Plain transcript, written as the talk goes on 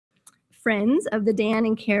friends of the Dan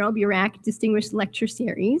and Carol Burack Distinguished Lecture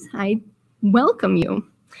Series, I welcome you.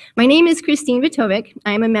 My name is Christine Vitovic.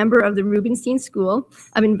 I am a member of the Rubenstein School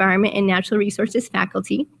of Environment and Natural Resources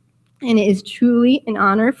faculty, and it is truly an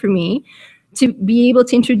honor for me to be able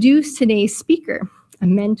to introduce today's speaker, a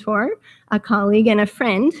mentor, a colleague, and a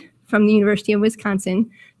friend from the University of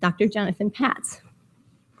Wisconsin, Dr. Jonathan Patz.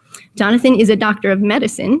 Jonathan is a doctor of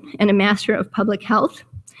medicine and a master of public health.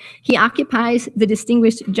 He occupies the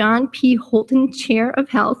distinguished John P. Holton Chair of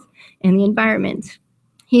Health and the Environment.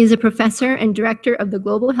 He is a professor and director of the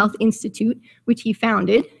Global Health Institute, which he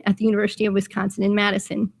founded at the University of Wisconsin in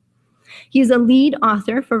Madison. He is a lead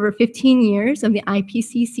author for over 15 years of the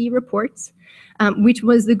IPCC reports, which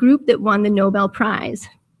was the group that won the Nobel Prize.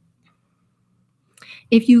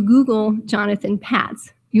 If you Google Jonathan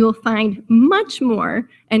Patz, you'll find much more,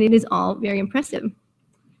 and it is all very impressive.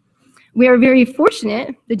 We are very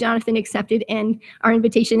fortunate that Jonathan accepted our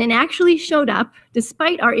invitation and actually showed up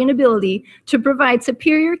despite our inability to provide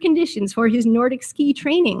superior conditions for his Nordic ski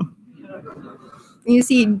training. You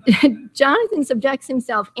see, Jonathan subjects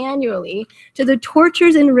himself annually to the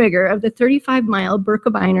tortures and rigor of the 35-mile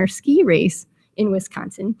Birkebeiner ski race in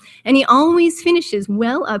Wisconsin, and he always finishes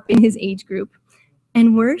well up in his age group.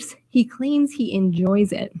 And worse, he claims he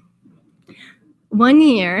enjoys it. One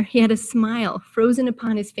year, he had a smile frozen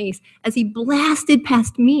upon his face as he blasted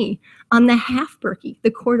past me on the half Birkie,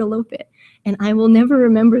 the Cordelopit, and I will never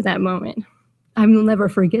remember that moment. I will never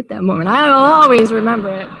forget that moment. I will always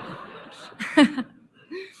remember it.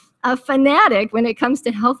 A fanatic when it comes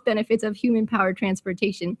to health benefits of human-powered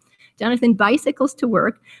transportation, Jonathan bicycles to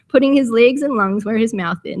work, putting his legs and lungs where his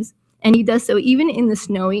mouth is, and he does so even in the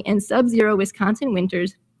snowy and sub-zero Wisconsin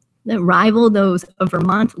winters that rival those of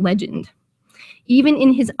Vermont legend. Even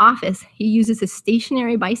in his office, he uses a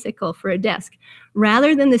stationary bicycle for a desk,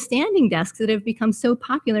 rather than the standing desks that have become so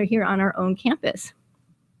popular here on our own campus.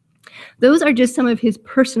 Those are just some of his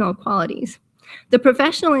personal qualities. The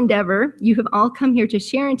professional endeavor you have all come here to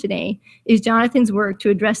share in today is Jonathan's work to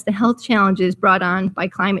address the health challenges brought on by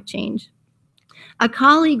climate change. A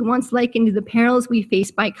colleague once likened the perils we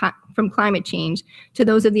face from climate change to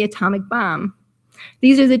those of the atomic bomb.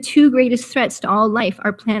 These are the two greatest threats to all life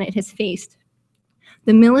our planet has faced.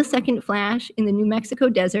 The millisecond flash in the New Mexico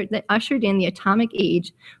desert that ushered in the atomic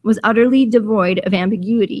age was utterly devoid of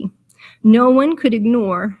ambiguity. No one could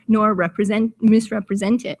ignore nor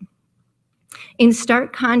misrepresent it. In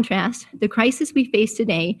stark contrast, the crisis we face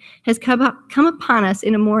today has come upon us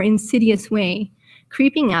in a more insidious way,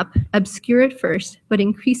 creeping up, obscure at first, but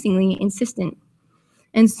increasingly insistent.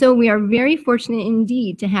 And so we are very fortunate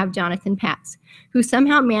indeed to have Jonathan Patz, who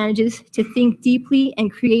somehow manages to think deeply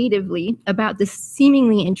and creatively about the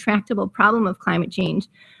seemingly intractable problem of climate change,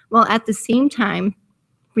 while at the same time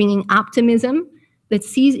bringing optimism that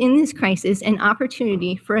sees in this crisis an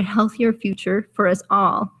opportunity for a healthier future for us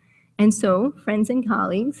all. And so, friends and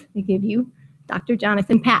colleagues, I give you Dr.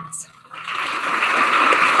 Jonathan Patz.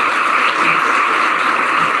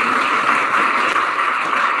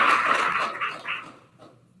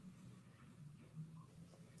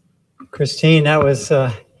 Christine, that was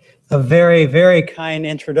a very, very kind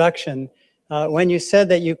introduction. When you said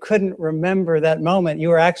that you couldn't remember that moment, you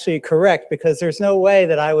were actually correct, because there's no way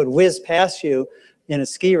that I would whiz past you in a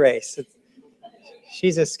ski race.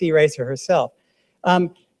 She's a ski racer herself.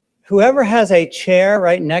 Whoever has a chair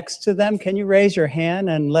right next to them, can you raise your hand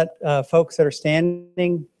and let folks that are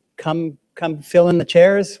standing come fill in the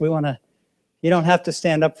chairs? We want to. You don't have to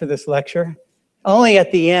stand up for this lecture. Only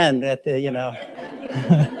at the end,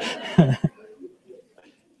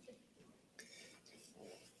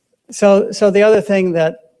 So the other thing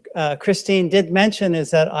that Christine did mention is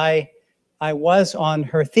that I was on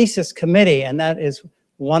her thesis committee, and that is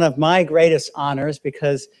one of my greatest honors,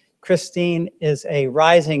 because Christine is a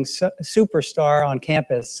rising superstar on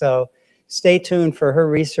campus. So stay tuned for her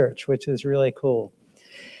research, which is really cool.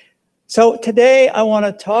 So today I want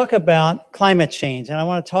to talk about climate change, and I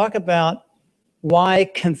want to talk about why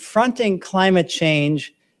confronting climate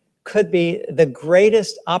change could be the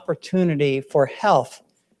greatest opportunity for health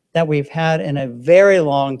that we've had in a very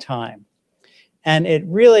long time. And it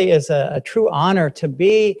really is a true honor to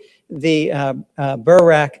be the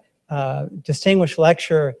Burack Distinguished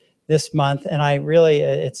Lecturer this month. And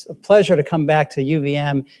it's a pleasure to come back to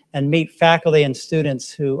UVM and meet faculty and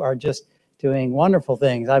students who are just doing wonderful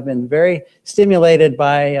things. I've been very stimulated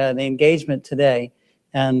by the engagement today,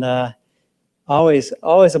 and always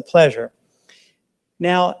a pleasure.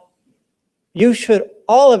 Now,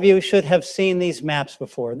 all of you should have seen these maps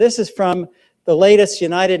before. This is from the latest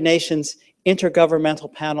United Nations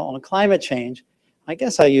Intergovernmental Panel on Climate Change. I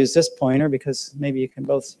guess I use this pointer because maybe you can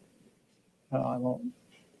both Oh, I won't.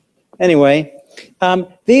 Anyway,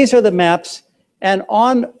 these are the maps. And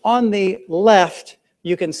on the left,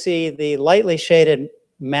 you can see the lightly shaded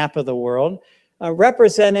map of the world,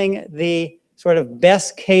 representing the sort of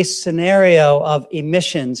best case scenario of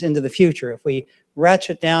emissions into the future. If we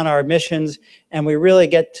ratchet down our emissions and we really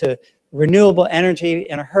get to renewable energy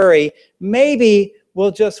in a hurry, maybe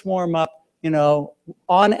we'll just warm up,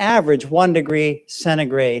 on average 1 degree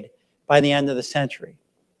centigrade by the end of the century.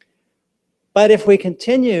 But if we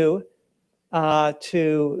continue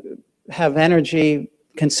to have energy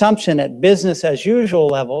consumption at business as usual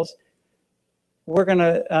levels, we're going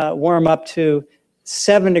to warm up to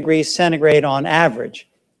 7 degrees centigrade on average.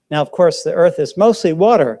 Now, of course, the Earth is mostly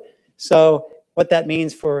water. So what that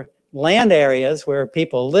means for land areas where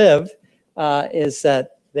people live is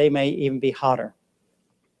that they may even be hotter.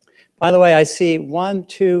 By the way, I see 1,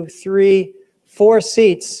 2, 3, 4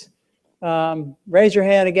 seats. Raise your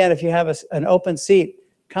hand again if you have an open seat.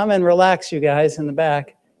 Come and relax, you guys in the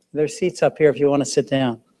back. There's seats up here if you want to sit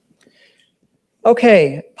down.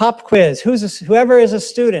 Okay, pop quiz. Whoever is a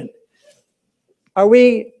student,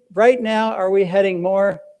 right now, are we heading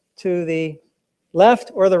more to the left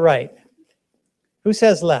or the right? Who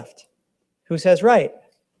says left? Who says right?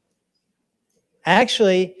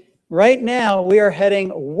 Actually, right now, we are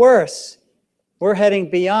heading worse. We're heading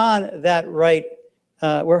beyond that right.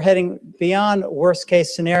 We're heading beyond worst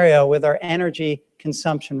case scenario with our energy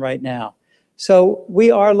consumption right now. So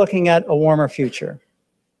we are looking at a warmer future.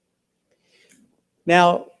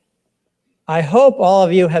 Now, I hope all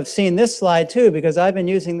of you have seen this slide too, because I've been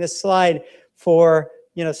using this slide for,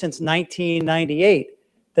 since 1998,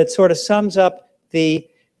 that sort of sums up the,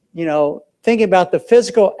 thinking about the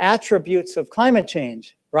physical attributes of climate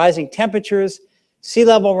change: rising temperatures, sea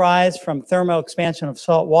level rise from thermal expansion of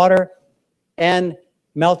salt water, and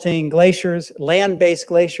melting glaciers, land-based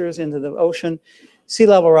glaciers into the ocean, sea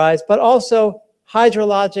level rise, but also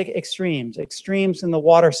hydrologic extremes in the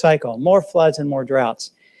water cycle, more floods and more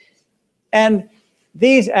droughts. And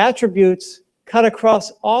these attributes cut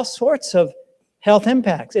across all sorts of health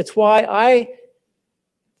impacts. It's why I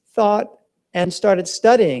thought and started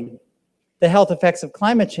studying the health effects of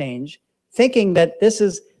climate change, thinking that this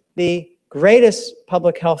is the greatest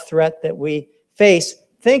public health threat that we face,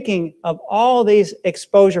 thinking of all these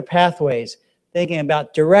exposure pathways, thinking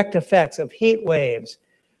about direct effects of heat waves,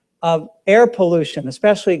 of air pollution,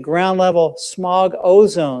 especially ground level smog,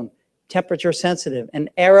 ozone, temperature sensitive, and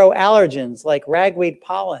aeroallergens like ragweed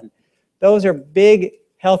pollen. Those are big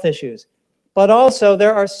health issues. But also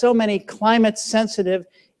there are so many climate sensitive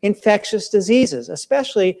infectious diseases,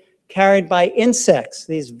 especially carried by insects,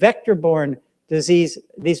 these vector-borne diseases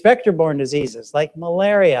like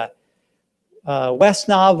malaria, West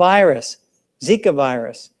Nile virus, Zika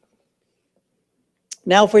virus.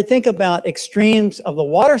 Now, if we think about extremes of the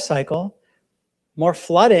water cycle, more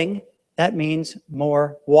flooding, that means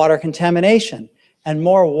more water contamination and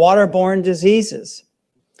more waterborne diseases.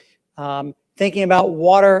 Thinking about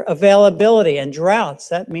water availability and droughts,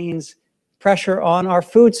 that means pressure on our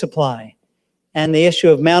food supply. And the issue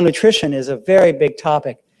of malnutrition is a very big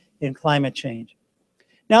topic in climate change.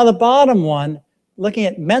 Now, the bottom one, looking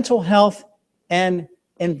at mental health and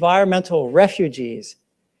environmental refugees.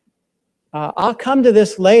 I'll come to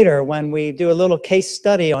this later when we do a little case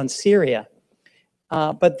study on Syria.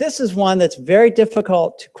 But this is one that's very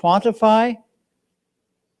difficult to quantify,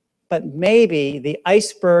 but maybe the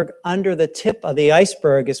iceberg under the tip of the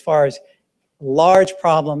iceberg as far as large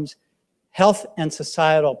problems, health and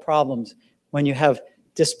societal problems when you have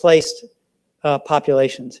displaced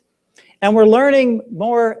populations. And we're learning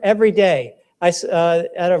more every day. At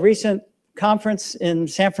a recent conference in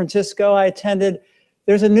San Francisco I attended,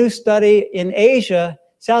 there's a new study in Asia,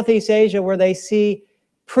 Southeast Asia, where they see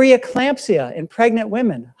preeclampsia in pregnant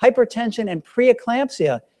women, hypertension and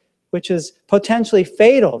preeclampsia, which is potentially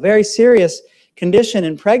fatal, very serious condition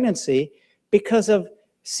in pregnancy because of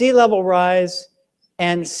sea level rise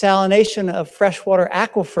and salination of freshwater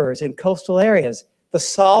aquifers in coastal areas. The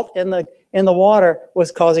salt in the water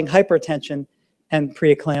was causing hypertension and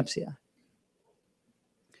preeclampsia.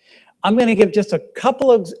 I'm going to give just a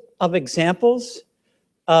couple of examples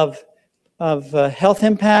of health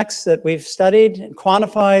impacts that we've studied and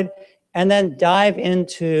quantified, and then dive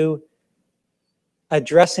into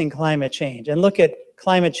addressing climate change and look at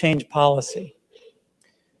climate change policy.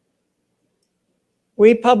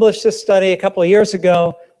 We published this study a couple of years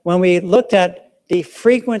ago when we looked at the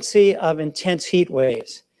frequency of intense heat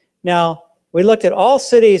waves. Now, we looked at all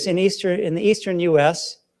cities in the eastern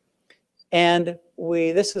US, and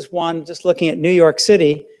this is one just looking at New York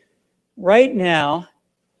City. Right now,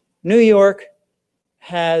 New York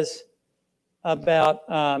has about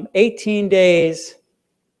 18 days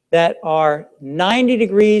that are 90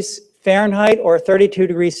 degrees Fahrenheit or 32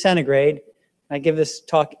 degrees centigrade. I give this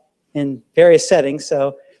talk in various settings.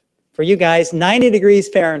 So for you guys, 90 degrees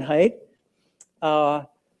Fahrenheit. So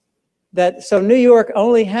New York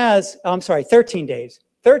only has, 13 days.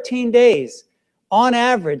 13 days on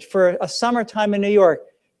average for a summertime in New York,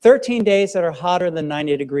 13 days that are hotter than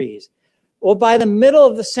 90 degrees. Well, by the middle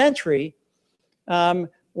of the century,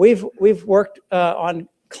 we've worked on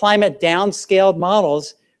climate downscaled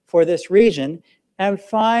models for this region and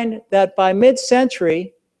find that by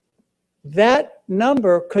mid-century, that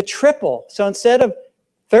number could triple. So instead of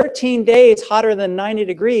 13 days hotter than 90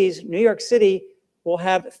 degrees, New York City will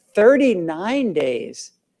have 39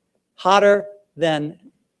 days hotter than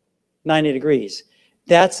 90 degrees.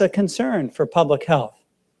 That's a concern for public health.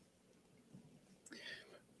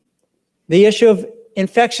 The issue of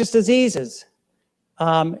infectious diseases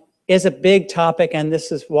is a big topic, and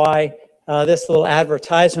this is why this little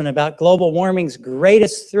advertisement about global warming's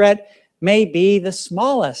greatest threat may be the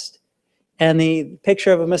smallest. And the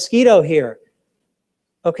picture of a mosquito here.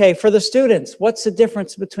 Okay, for the students, what's the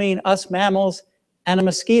difference between us mammals and a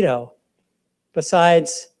mosquito?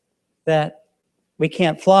 Besides that we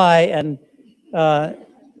can't fly, and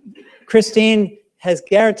Christine has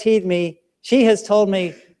guaranteed me, she has told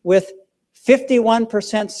me with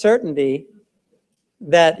 51% certainty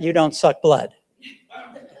that you don't suck blood.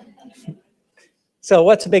 So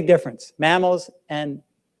what's the big difference? Mammals and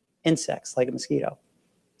insects, like a mosquito.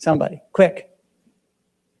 Somebody, quick.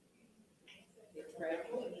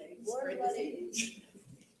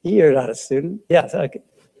 You're not a student. Yes, okay.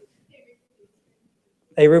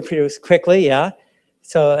 They reproduce quickly, yeah.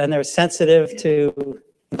 So, and they're sensitive to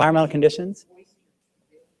environmental conditions.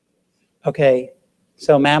 Okay,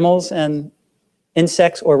 so mammals and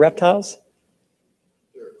insects or reptiles?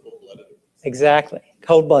 They're cold-blooded. Exactly,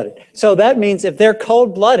 cold-blooded. So that means if they're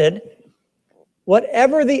cold-blooded,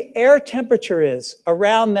 whatever the air temperature is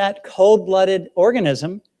around that cold-blooded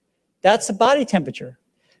organism, that's the body temperature.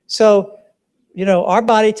 So, you know, our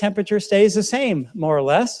body temperature stays the same, more or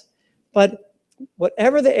less, but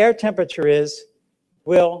whatever the air temperature is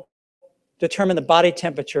will determine the body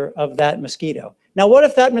temperature of that mosquito. Now, what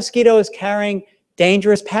if that mosquito is carrying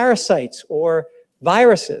dangerous parasites or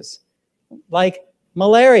viruses, like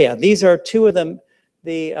malaria? These are two of the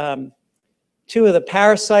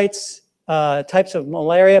parasites, types of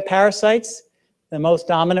malaria parasites. The most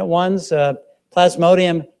dominant ones,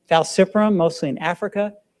 Plasmodium falciparum, mostly in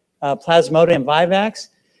Africa, Plasmodium vivax.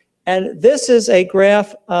 And this is a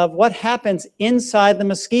graph of what happens inside the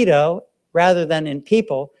mosquito rather than in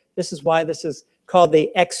people. This is why this is called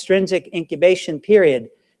the extrinsic incubation period,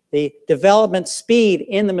 the development speed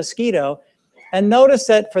in the mosquito. And notice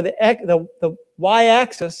that for the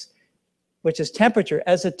y-axis, which is temperature,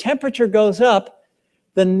 as the temperature goes up,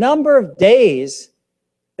 the number of days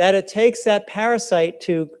that it takes that parasite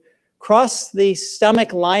to cross the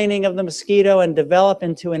stomach lining of the mosquito and develop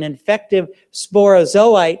into an infective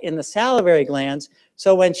sporozoite in the salivary glands,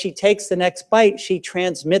 so when she takes the next bite, she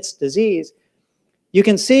transmits disease. You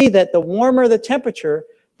can see that the warmer the temperature,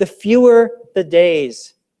 the fewer the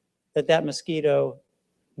days that that mosquito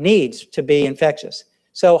needs to be infectious.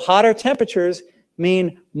 So hotter temperatures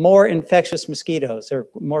mean more infectious mosquitoes. They're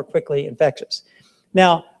more quickly infectious.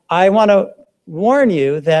 Now, I want to warn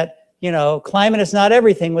you that, you know, climate is not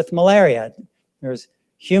everything with malaria. There's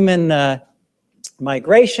human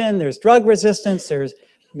migration, there's drug resistance, there's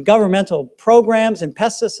governmental programs and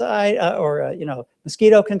pesticide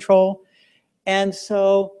mosquito control. And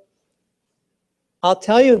so I'll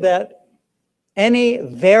tell you that any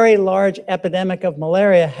very large epidemic of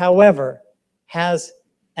malaria, however, has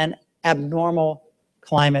an abnormal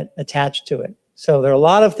climate attached to it. So there are a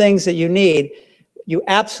lot of things that you need. You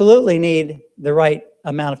absolutely need the right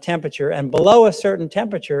amount of temperature, and below a certain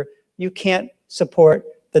temperature, you can't support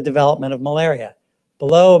the development of malaria.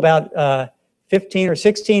 Below about 15 or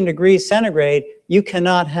 16 degrees centigrade, you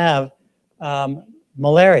cannot have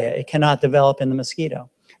malaria. It cannot develop in the mosquito.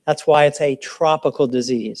 That's why it's a tropical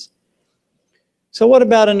disease. So what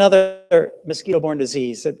about another mosquito-borne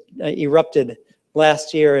disease that erupted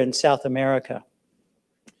last year in South America?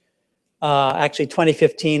 Actually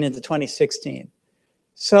 2015 into 2016.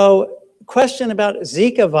 So question about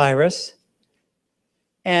Zika virus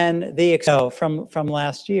and the from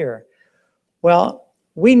last year. Well,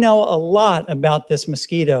 we know a lot about this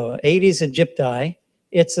mosquito, Aedes aegypti.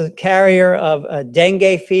 It's a carrier of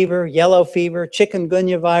dengue fever, yellow fever,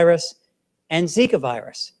 chikungunya virus, and Zika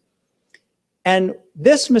virus. And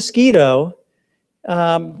this mosquito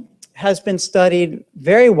has been studied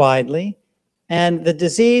very widely, And the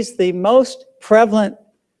disease, the most prevalent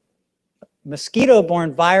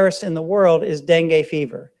mosquito-borne virus in the world is dengue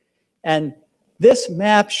fever. And this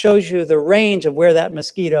map shows you the range of where that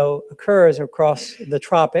mosquito occurs across the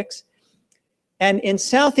tropics. And in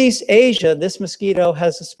Southeast Asia, this mosquito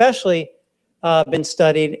has especially been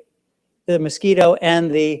studied, the mosquito and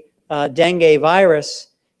the dengue virus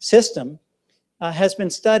system has been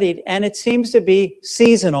studied, and it seems to be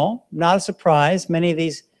seasonal, not a surprise. Many of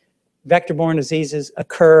these vector-borne diseases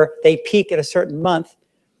occur, they peak at a certain month.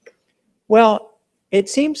 Well, it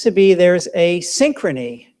seems to be there's a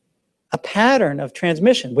synchrony, a pattern of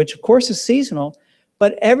transmission, which of course is seasonal,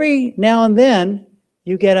 but every now and then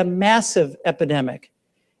you get a massive epidemic.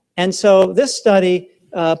 And so this study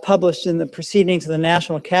published in the Proceedings of the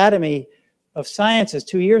National Academy of Sciences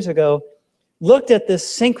 2 years ago looked at this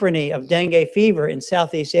synchrony of dengue fever in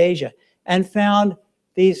Southeast Asia and found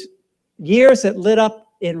these years that lit up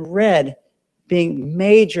in red being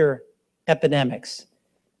major epidemics,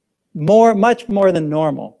 much more than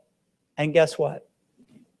normal. And guess what?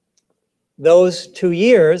 Those 2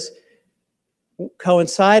 years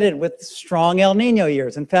coincided with strong El Nino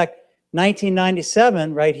years. In fact,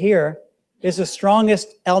 1997, right here, is the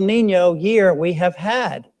strongest El Nino year we have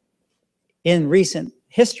had in recent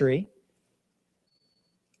history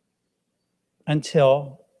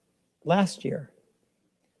until last year.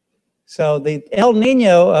 So the El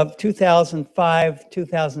Nino of 2005,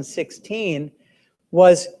 2016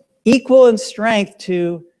 was equal in strength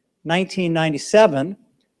to 1997,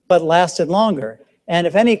 but lasted longer. And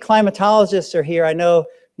if any climatologists are here, I know,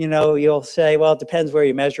 you'll say, well, it depends where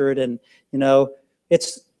you measure it, and,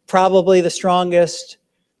 it's probably the strongest,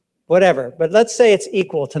 whatever. But let's say it's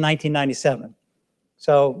equal to 1997.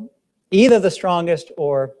 So either the strongest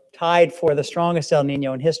or tied for the strongest El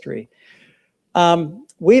Nino in history.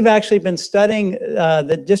 We've actually been studying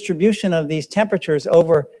the distribution of these temperatures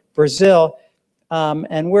over Brazil,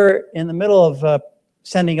 and we're in the middle of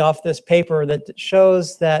sending off this paper that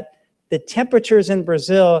shows that the temperatures in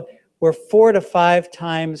Brazil were 4 to 5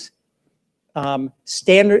 times 4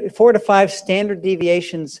 to 5 standard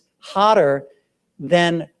deviations hotter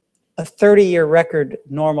than a 30-year record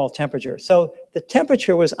normal temperature. So the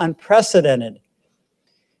temperature was unprecedented.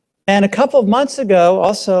 And a couple of months ago,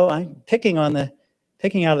 also, I'm picking out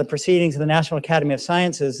of the Proceedings of the National Academy of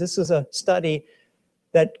Sciences. This is a study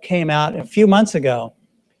that came out a few months ago.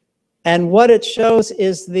 And what it shows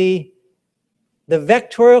is the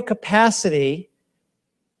vectorial capacity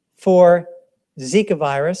for Zika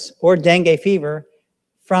virus or dengue fever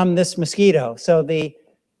from this mosquito. So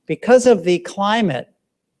because of the climate,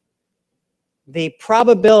 the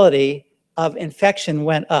probability of infection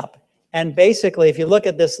went up. And basically, if you look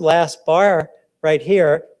at this last bar right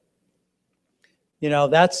here,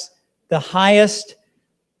 that's the highest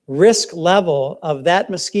risk level of that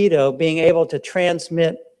mosquito being able to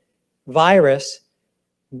transmit virus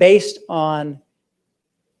based on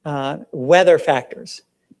weather factors,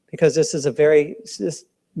 because this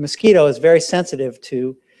mosquito is very sensitive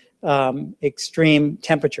to extreme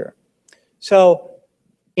temperature. So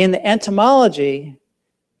in the entomology,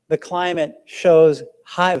 the climate shows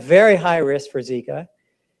very high risk for Zika.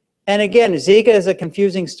 And again, Zika is a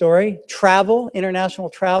confusing story. International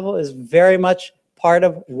travel is very much part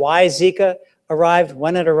of why Zika arrived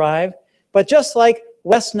when it arrived. But just like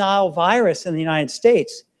West Nile virus in the United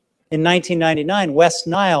States, in 1999, West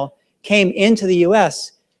Nile came into the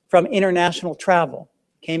US from international travel.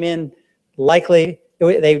 Came in likely,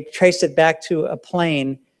 they traced it back to a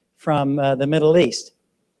plane from the Middle East.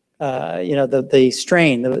 The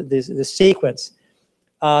strain, the sequence.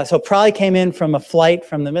 So probably came in from a flight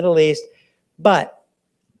from the Middle East. But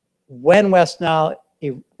when West Nile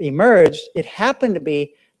emerged, it happened to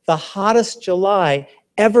be the hottest July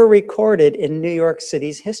ever recorded in New York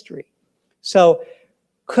City's history. So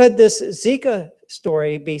could this Zika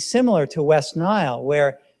story be similar to West Nile,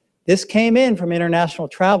 where this came in from international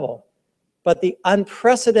travel, but the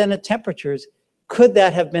unprecedented temperatures, could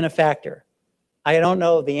that have been a factor? I don't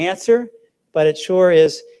know the answer, but it sure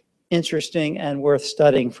is interesting and worth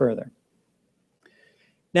studying further.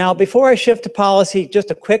 Now, before I shift to policy,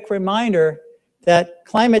 just a quick reminder that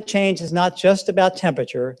climate change is not just about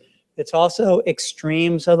temperature, it's also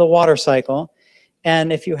extremes of the water cycle.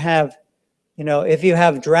 And if you have,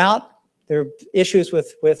 drought, there are issues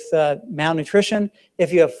with malnutrition.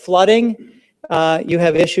 If you have flooding, you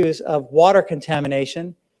have issues of water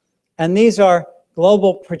contamination. And these are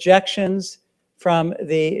global projections from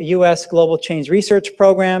the US Global Change Research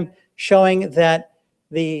Program showing that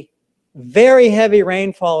the very heavy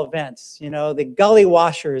rainfall events, the gully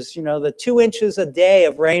washers, the 2 inches a day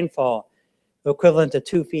of rainfall, equivalent to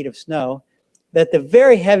 2 feet of snow, that the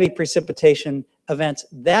very heavy precipitation events,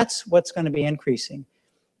 that's what's going to be increasing.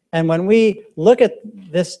 And when we look at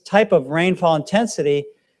this type of rainfall intensity,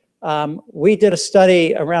 we did a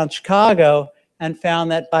study around Chicago and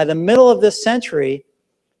found that by the middle of this century,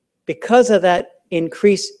 because of that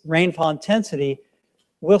increased rainfall intensity,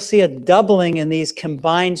 we'll see a doubling in these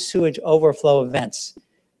combined sewage overflow events,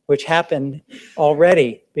 which happened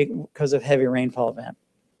already because of heavy rainfall event.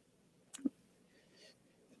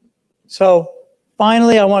 So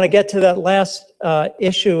finally, I want to get to that last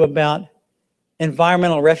issue about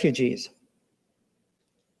environmental refugees.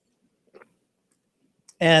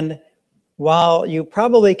 And while you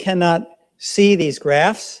probably cannot see these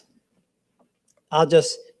graphs, I'll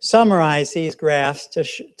just summarize these graphs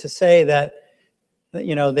to say that,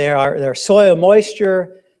 you know, there are soil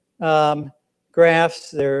moisture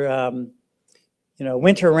graphs, there you know,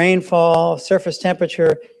 winter rainfall, surface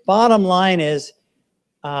temperature. Bottom line is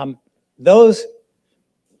those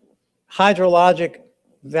hydrologic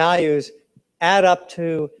values add up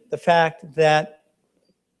to the fact that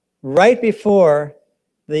right before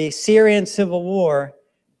the Syrian civil war,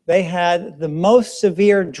 they had the most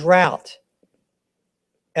severe drought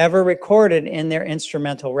ever recorded in their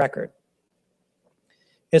instrumental record.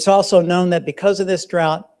 It's also known that because of this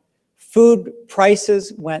drought, food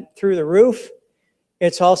prices went through the roof.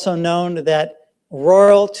 It's also known that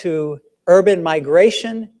rural to urban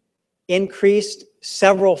migration increased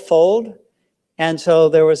several fold. And so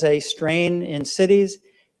there was a strain in cities.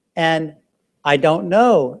 And I don't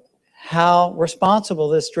know how responsible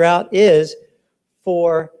this drought is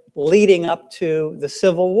for leading up to the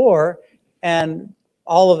Civil War and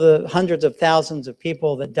all of the hundreds of thousands of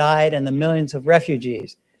people that died and the millions of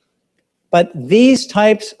refugees. But these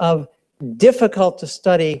types of difficult to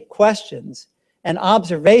study questions and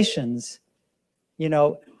observations, you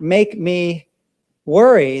know, make me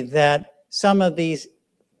worry that some of these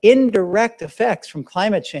indirect effects from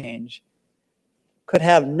climate change could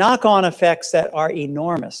have knock-on effects that are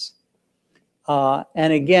enormous.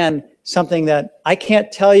 And again, something that I can't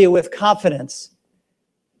tell you with confidence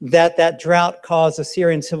that that drought caused the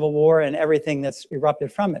Syrian civil war and everything that's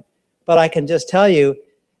erupted from it. But I can just tell you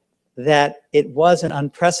that it was an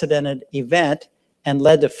unprecedented event and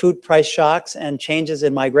led to food price shocks and changes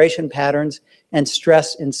in migration patterns and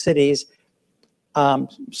stress in cities.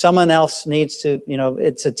 Someone else needs to, you know,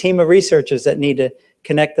 it's a team of researchers that need to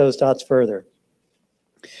connect those dots further.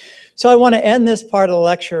 So I want to end this part of the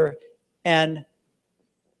lecture and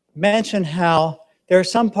mention how there are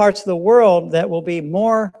some parts of the world that will be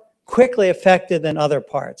more quickly affected than other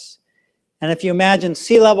parts. And if you imagine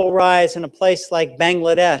sea level rise in a place like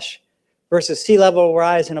Bangladesh versus sea level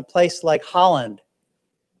rise in a place like Holland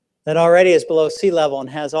that already is below sea level and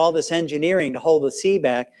has all this engineering to hold the sea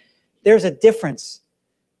back, there's a difference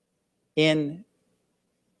in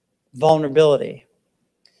vulnerability.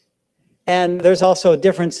 And there's also a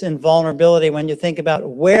difference in vulnerability when you think about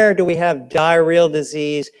where do we have diarrheal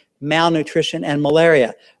disease, malnutrition, and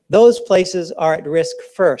malaria. Those places are at risk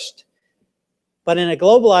first. But in a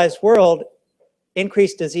globalized world,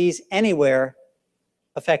 increased disease anywhere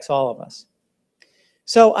affects all of us.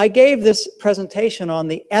 So I gave this presentation on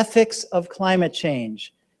the ethics of climate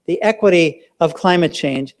change, the equity of climate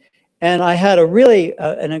change, and I had a really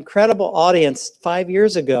an incredible audience 5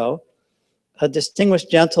 years ago, a distinguished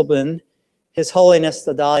gentleman, His Holiness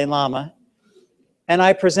the Dalai Lama, and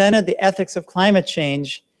I presented the ethics of climate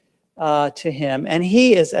change to him, and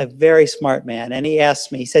he is a very smart man, and he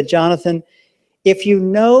asked me, he said, Jonathan, if you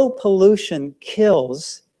know pollution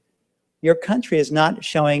kills, your country is not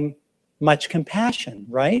showing much compassion,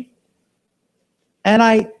 right? And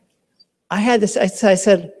I had this, I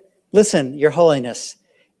said, listen, Your Holiness,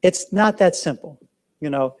 it's not that simple. You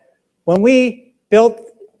know, when we built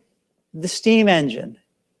the steam engine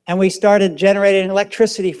and we started generating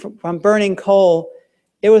electricity from burning coal,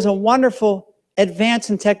 it was a wonderful advance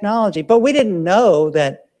in technology, but we didn't know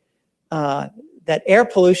that that air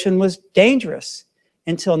pollution was dangerous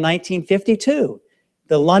until 1952,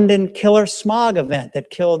 the London killer smog event that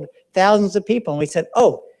killed thousands of people. And we said,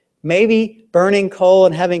 oh, maybe burning coal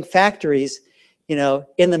and having factories, you know,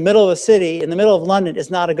 in the middle of a city, in the middle of London is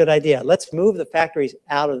not a good idea. Let's move the factories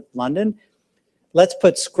out of London. Let's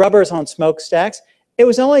put scrubbers on smokestacks. It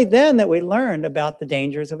was only then that we learned about the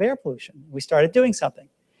dangers of air pollution. We started doing something.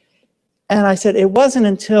 And I said, it wasn't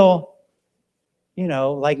until, you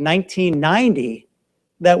know, like 1990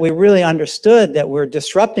 that we really understood that we're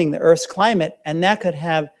disrupting the Earth's climate, and that could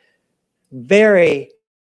have very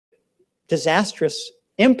disastrous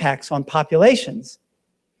impacts on populations.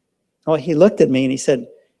 Well, he looked at me and he said,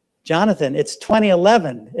 Jonathan, it's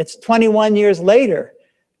 2011. It's 21 years later,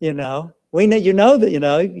 you know. We know, you know that, you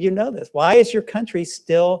know this. Why is your country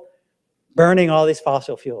still burning all these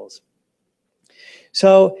fossil fuels?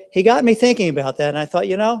 So he got me thinking about that, and I thought,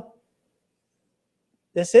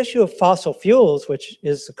 this issue of fossil fuels, which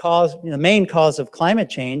is the main cause of climate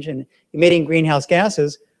change and emitting greenhouse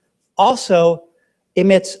gases, also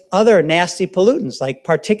emits other nasty pollutants like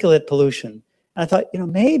particulate pollution. And I thought,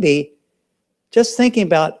 maybe just thinking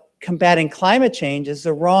about combating climate change is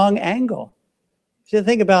the wrong angle. You should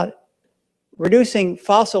think about reducing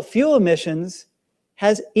fossil fuel emissions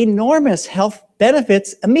has enormous health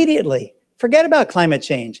benefits immediately. Forget about climate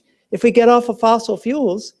change. If we get off of fossil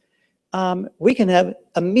fuels, we can have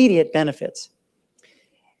immediate benefits.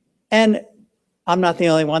 And I'm not the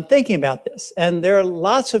only one thinking about this. And there are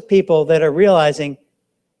lots of people that are realizing,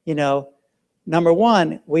 number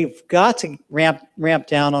one, we've got to ramp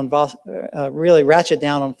down on, really ratchet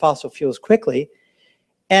down on fossil fuels quickly.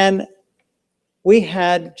 And we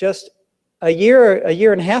had just a year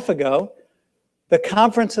and a half ago, the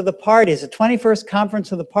Conference of the Parties, the 21st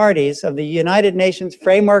Conference of the Parties of the United Nations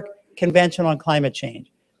Framework Convention on Climate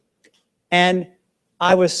Change. And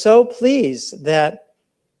I was so pleased that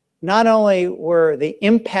not only were the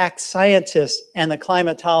impact scientists and the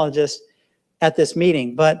climatologists at this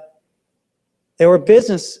meeting, but there were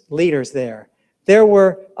business leaders there. There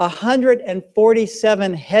were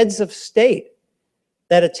 147 heads of state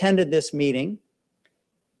that attended this meeting.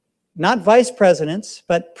 Not vice presidents,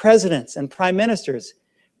 but presidents and prime ministers.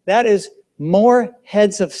 That is more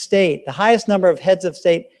heads of state, the highest number of heads of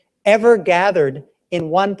state ever gathered in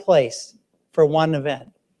one place for one event.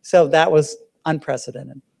 So that was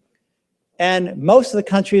unprecedented. And most of the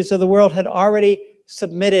countries of the world had already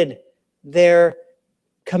submitted their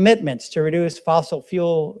commitments to reduce fossil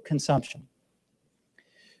fuel consumption.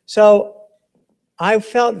 So I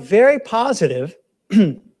felt very positive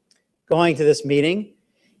going to this meeting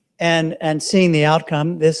and seeing the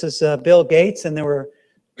outcome. This is Bill Gates, and there were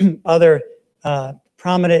other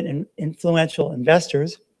prominent and influential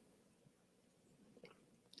investors.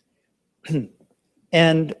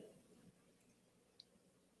 And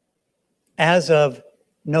as of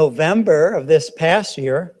November of this past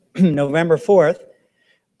year, November 4th,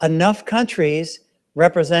 enough countries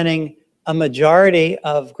representing a majority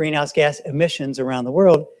of greenhouse gas emissions around the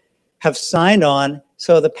world have signed on.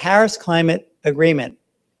 So the Paris Climate Agreement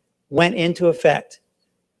went into effect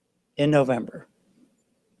in November.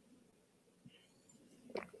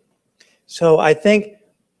 So I think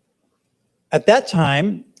at that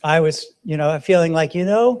time, I was, feeling like,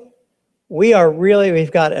 we've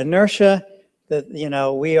got inertia,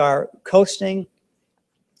 that, we are coasting.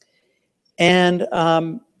 And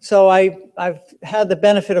so I've had the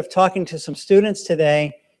benefit of talking to some students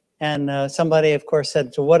today, and somebody, of course,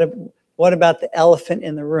 said, so what about the elephant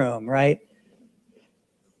in the room, right?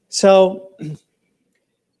 So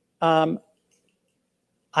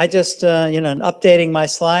I just, updating my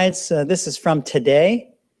slides. This is from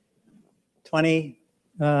today,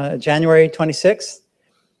 January 26th.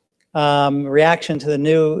 Reaction to the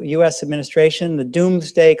new US administration. The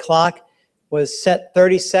doomsday clock was set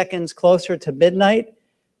 30 seconds closer to midnight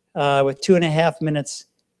with 2.5 minutes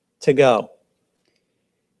to go.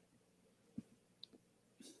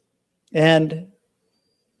 And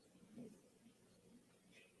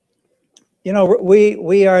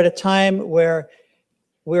we are at a time where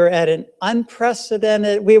we're at an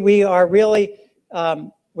unprecedented, we are really,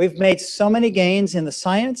 we've made so many gains in the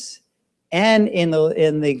science and in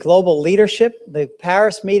the global leadership. The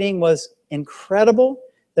Paris meeting was incredible.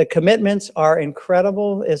 The commitments are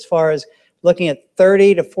incredible as far as looking at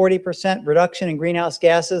 30 to 40% reduction in greenhouse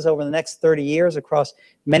gases over the next 30 years across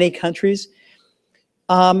many countries.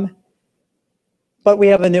 But we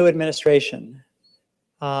have a new administration.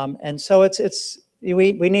 And so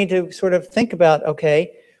we need to sort of think about,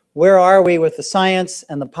 okay, where are we with the science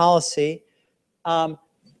and the policy?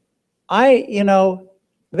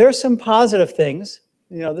 There's some positive things.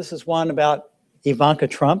 This is one about Ivanka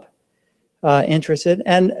Trump interested.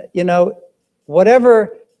 And,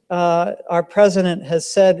 whatever our president has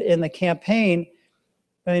said in the campaign,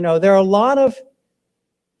 there's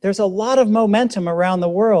a lot of momentum around the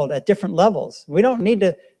world at different levels. We don't need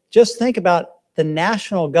to just think about the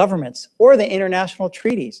national governments or the international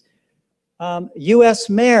treaties. US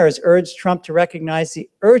mayors urged Trump to recognize the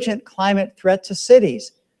urgent climate threat to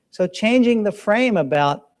cities. So changing the frame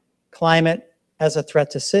about climate as a threat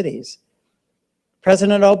to cities.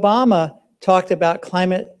 President Obama talked about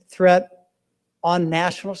climate threat on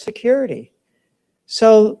national security.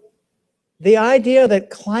 So the idea that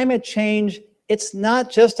climate change, it's not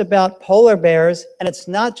just about polar bears, and it's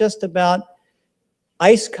not just about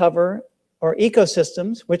ice cover or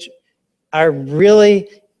ecosystems, which are really,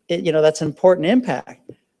 that's an important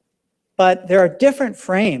impact. But there are different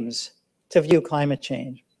frames to view climate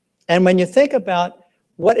change. And when you think about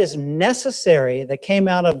what is necessary that came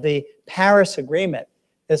out of the Paris Agreement,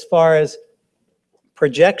 as far as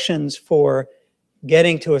projections for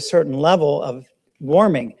getting to a certain level of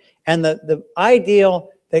warming, and the ideal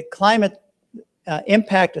that climate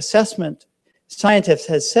impact assessment scientists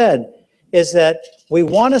has said is that we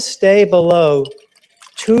want to stay below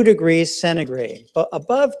 2 degrees centigrade. But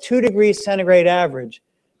above 2 degrees centigrade average,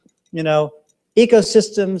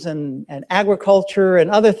 ecosystems and agriculture and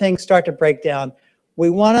other things start to break down. We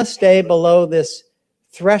want to stay below this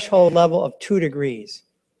threshold level of 2 degrees.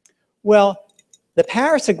 Well, the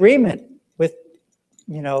Paris Agreement with,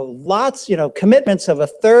 lots, commitments of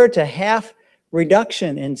 1/3 to half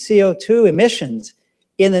reduction in CO2 emissions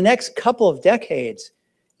in the next couple of decades,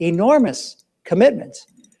 enormous commitments,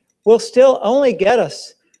 will still only get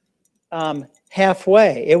us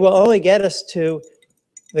halfway. It will only get us to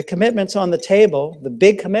the commitments on the table, the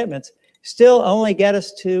big commitments, still only get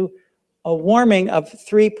us to a warming of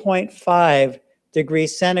 3.5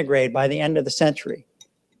 degrees centigrade by the end of the century.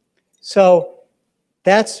 So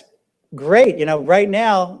that's great. Right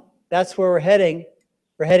now, that's where we're heading.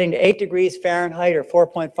 We're heading to 8 degrees Fahrenheit or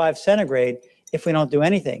 4.5 centigrade if we don't do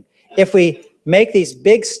anything. If we make these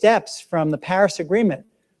big steps from the Paris Agreement,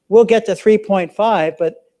 we'll get to 3.5,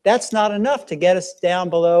 but that's not enough to get us down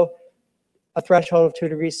below a threshold of 2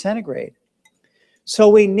 degrees centigrade. So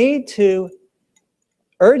we need to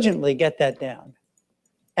urgently get that down.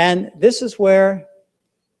 And this is where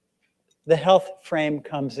the health frame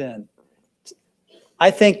comes in.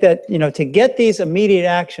 I think that, to get these immediate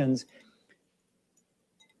actions,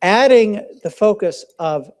 adding the focus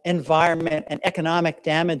of environment and economic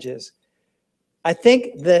damages, I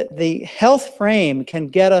think that the health frame can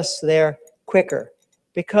get us there quicker,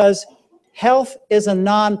 because health is a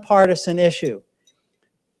nonpartisan issue.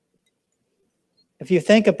 If you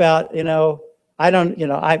think about,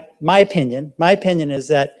 my opinion is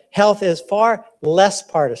that health is far less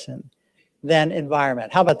partisan than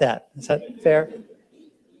environment. How about that? Is that fair?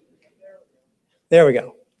 There we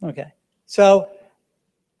go. Okay. So,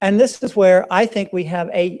 and this is where I think we have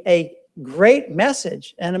a great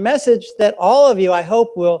message, and a message that all of you, I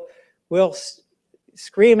hope, will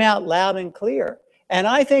scream out loud and clear. And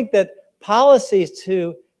I think that policies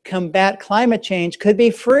to combat climate change could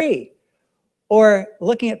be free, or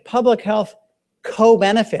looking at public health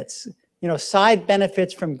co-benefits, side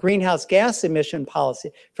benefits from greenhouse gas emission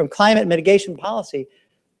policy, from climate mitigation policy.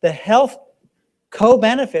 The health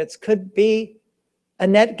co-benefits could be a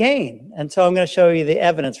net gain. And so I'm going to show you the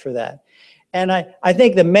evidence for that. And I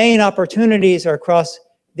think the main opportunities are across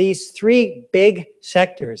these 3 big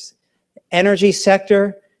sectors: energy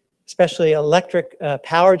sector, especially electric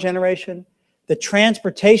power generation; the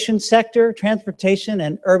transportation sector, transportation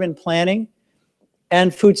and urban planning;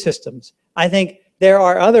 and food systems. I think there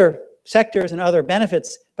are other sectors and other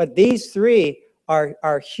benefits, but these 3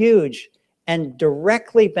 are huge and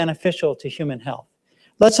directly beneficial to human health.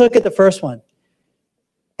 Let's look at the first one.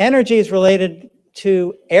 Energy is related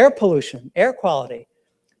to air pollution, air quality.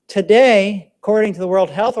 Today, according to the World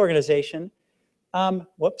Health Organization,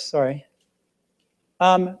 almost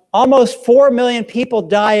 4 million people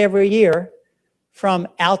die every year from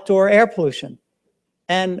outdoor air pollution.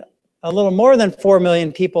 And a little more than 4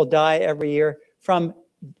 million people die every year from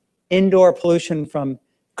indoor pollution from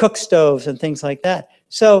cook stoves and things like that.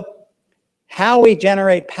 So how we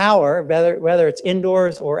generate power, whether it's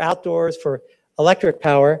indoors or outdoors for electric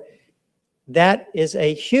power, that is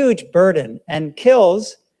a huge burden and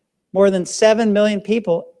kills more than 7 million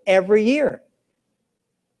people every year.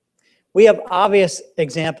 We have obvious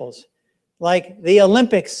examples, like the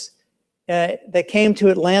Olympics that came to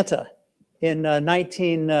Atlanta in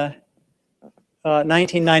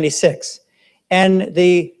 1996. And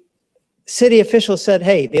the city officials said,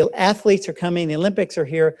 hey, the athletes are coming, the Olympics are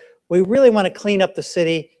here. We really want to clean up the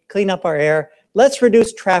city, clean up our air. Let's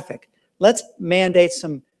reduce traffic. Let's mandate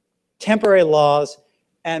some temporary laws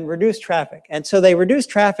and reduce traffic. And so they reduced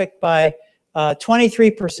traffic by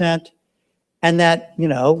 23%, and that,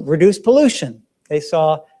 reduced pollution. They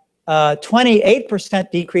saw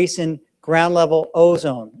 28% decrease in ground level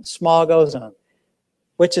ozone, smog ozone,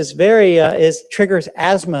 which is triggers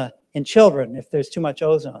asthma in children if there's too much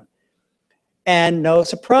ozone. And no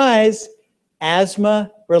surprise,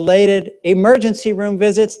 asthma-related emergency room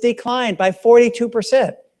visits declined by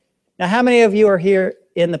 42%. Now, how many of you are here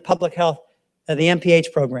in the public health, the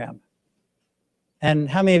MPH program? And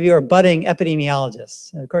how many of you are budding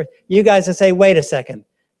epidemiologists? And of course, you guys will say, wait a second,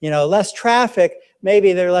 less traffic,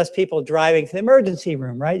 maybe there are less people driving to the emergency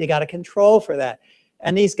room, right? You got to control for that.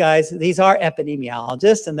 And these guys, these are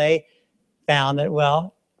epidemiologists, and they found that,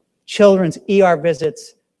 well, children's ER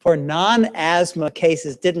visits for non-asthma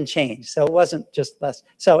cases didn't change. So it wasn't just less.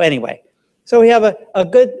 So anyway, so we have a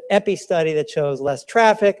good epi study that shows less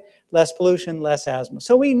traffic, less pollution, less asthma.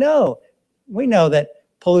 So we know that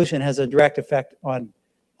pollution has a direct effect on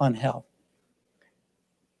health.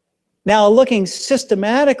 Now, looking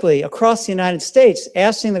systematically across the United States,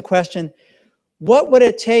 asking the question, what would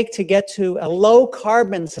it take to get to a low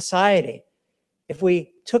carbon society if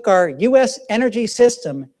we took our US energy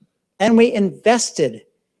system and we invested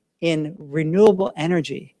in renewable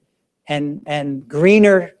energy and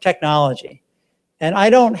greener technology? And I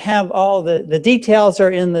don't have all the details are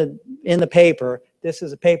in the paper. This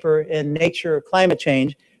is a paper in Nature Climate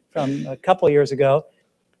Change from a couple years ago.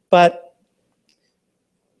 But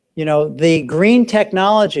the green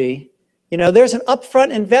technology, there's an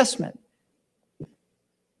upfront investment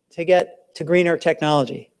to get to greener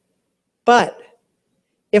technology. But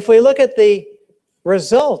if we look at the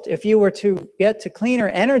result, if you were to get to cleaner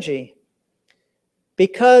energy,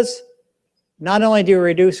 because not only do you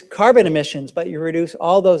reduce carbon emissions, but you reduce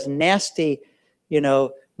all those nasty,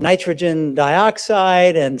 nitrogen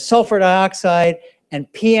dioxide and sulfur dioxide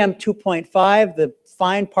and PM 2.5, the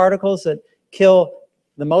fine particles that kill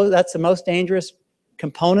that's the most dangerous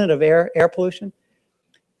component of air pollution.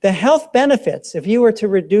 The health benefits, if you were to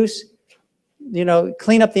reduce,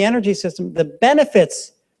 clean up the energy system, the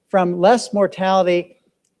benefits from less mortality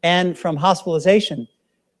and from hospitalization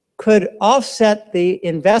could offset the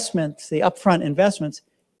investments, the upfront investments,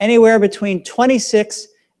 anywhere between 26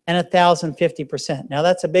 and 1,050%. Now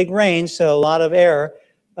that's a big range, so a lot of error,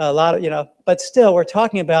 but still we're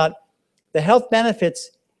talking about the health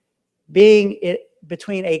benefits being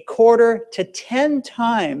between a quarter to 10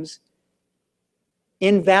 times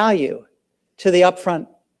in value to the upfront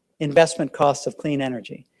investment costs of clean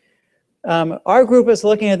energy. Our group is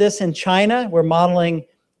looking at this in China. We're modeling,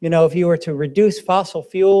 if you were to reduce fossil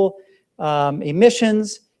fuel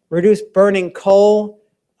emissions, reduce burning coal,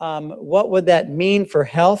 what would that mean for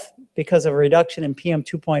health because of a reduction in PM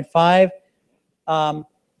 2.5?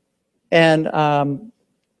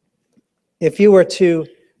 If you were to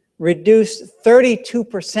reduce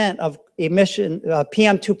 32% of emission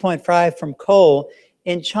PM 2.5 from coal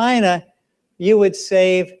in China, you would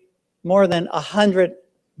save more than 100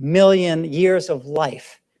 million years of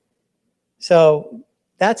life. So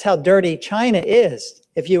that's how dirty China is.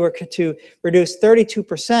 If you were to reduce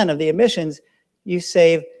 32% of the emissions, you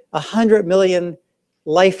save 100 million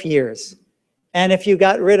life years. And if you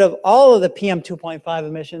got rid of all of the PM 2.5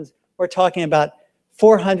 emissions, we're talking about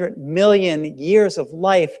 400 million years of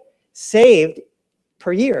life saved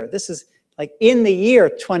per year. This is like in the year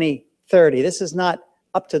 2030. This is not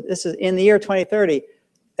up to, this is in the year 2030.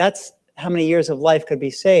 That's how many years of life could be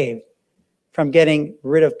saved from getting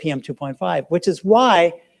rid of PM 2.5, which is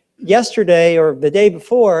why yesterday or the day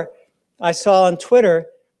before, I saw on Twitter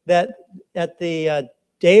that at the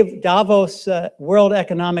Davos World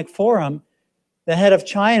Economic Forum, the head of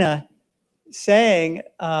China saying,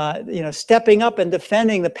 stepping up and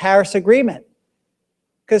defending the Paris Agreement.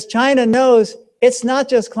 Because China knows it's not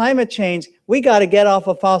just climate change. We got to get off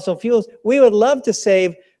of fossil fuels. We would love to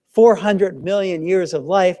save 400 million years of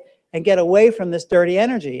life and get away from this dirty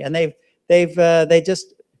energy. And they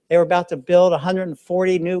were about to build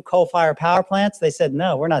 140 new coal-fired power plants. They said,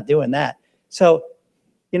 no, we're not doing that. So,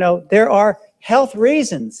 there are health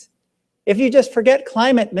reasons. If you just forget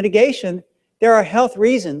climate mitigation, there are health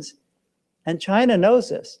reasons, and China knows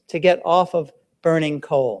this, to get off of burning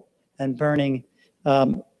coal and burning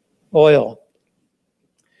oil.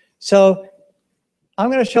 So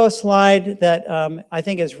I'm going to show a slide that I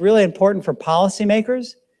think is really important for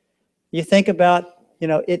policymakers. You think about,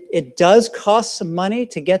 it does cost some money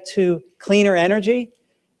to get to cleaner energy,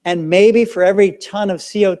 and maybe for every ton of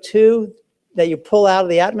CO2 that you pull out of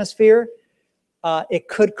the atmosphere, it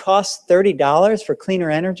could cost $30 for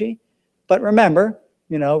cleaner energy. But remember,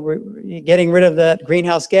 getting rid of that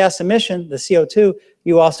greenhouse gas emission, the CO2,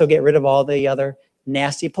 you also get rid of all the other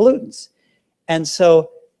nasty pollutants. And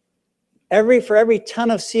so for every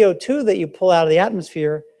ton of CO2 that you pull out of the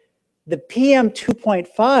atmosphere, the PM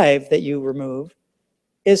 2.5 that you remove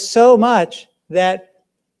is so much that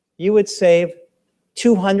you would save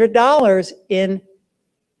 $200 in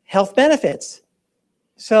health benefits.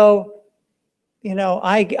 So,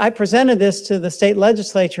 I presented this to the state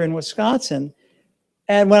legislature in Wisconsin,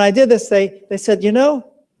 and when I did this, they said,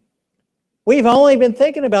 we've only been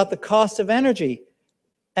thinking about the cost of energy,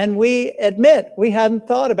 and we admit we hadn't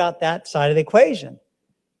thought about that side of the equation.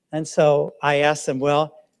 And so I asked them,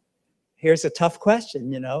 well, here's a tough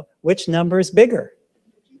question, which number is bigger?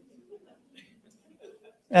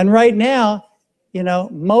 And right now,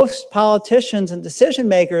 most politicians and decision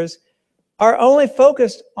makers are only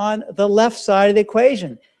focused on the left side of the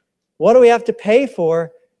equation. What do we have to pay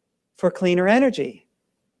for cleaner energy?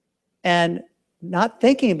 And not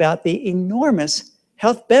thinking about the enormous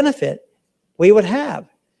health benefit we would have.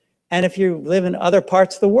 And if you live in other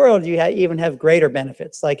parts of the world, you even have greater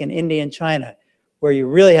benefits, like in India and China, where you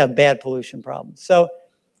really have bad pollution problems. So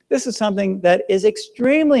this is something that is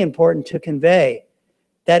extremely important to convey,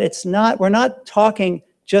 that we're not talking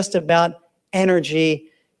just about energy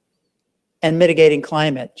and mitigating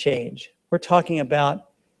climate change. We're talking about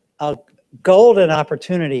a golden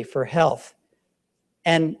opportunity for health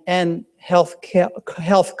and health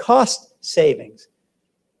cost savings.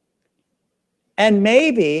 And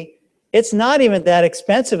maybe it's not even that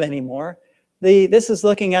expensive anymore. This is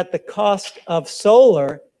looking at the cost of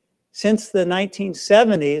solar since the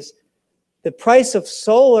 1970s. The price of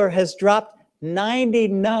solar has dropped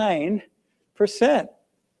 99%.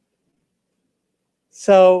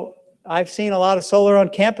 So I've seen a lot of solar on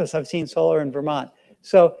campus. I've seen solar in Vermont.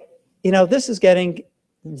 So, this is getting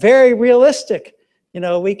very realistic.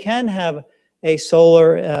 We can have a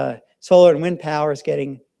solar and wind power is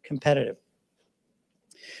getting competitive.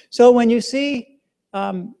 So when you see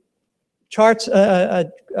charts,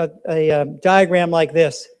 a diagram like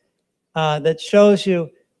this that shows you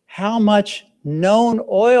how much known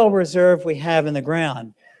oil reserve we have in the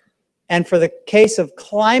ground, and for the case of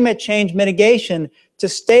climate change mitigation, to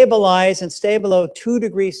stabilize and stay below 2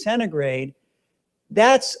 degrees centigrade,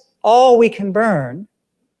 that's all we can burn.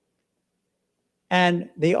 And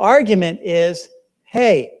the argument is,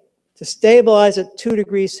 hey, to stabilize at 2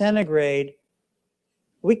 degrees centigrade,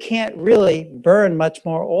 we can't really burn much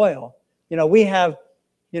more oil. We have,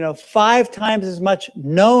 5 times as much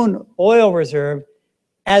known oil reserve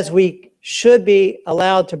as we should be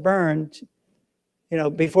allowed to burn,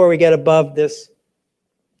 before we get above this,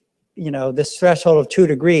 this threshold of 2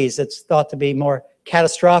 degrees that's thought to be more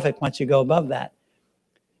catastrophic once you go above that.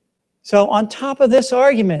 So on top of this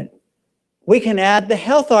argument, we can add the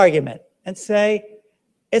health argument and say,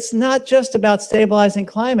 it's not just about stabilizing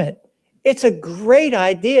climate. It's a great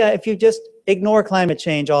idea if you just ignore climate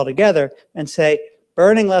change altogether and say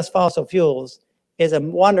burning less fossil fuels is a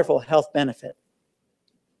wonderful health benefit.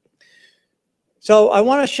 So I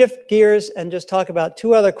want to shift gears and just talk about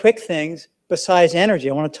 2 other quick things besides energy.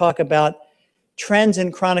 I want to talk about trends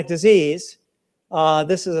in chronic disease.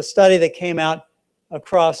 This is a study that came out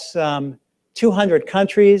across 200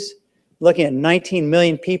 countries, looking at 19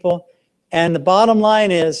 million people. And the bottom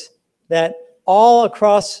line is that all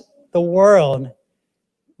across the world,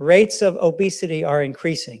 rates of obesity are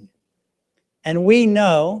increasing. And we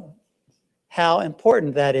know how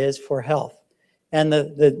important that is for health. And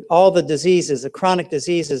all the diseases, the chronic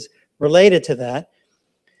diseases related to that.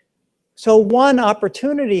 So one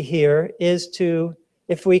opportunity here is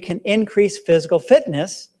if we can increase physical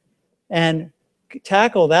fitness and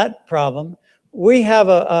tackle that problem. We have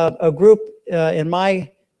a group in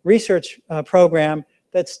my research program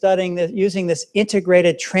that's studying using this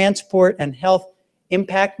integrated transport and health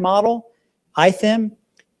impact model, ITHM,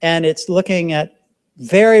 and it's looking at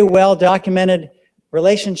very well documented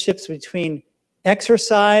relationships between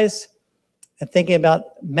exercise and thinking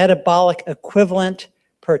about metabolic equivalent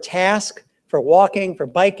per task for walking, for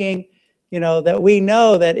biking, that we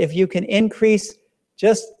know that if you can increase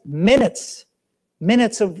just minutes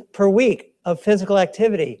per week of physical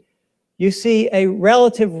activity, you see a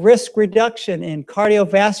relative risk reduction in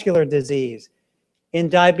cardiovascular disease, in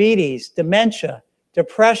diabetes, dementia,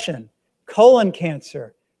 depression, colon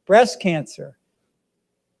cancer, breast cancer.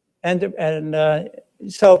 And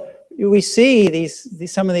so we see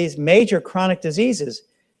some of these major chronic diseases.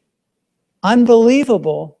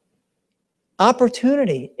 Unbelievable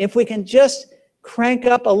opportunity if we can just crank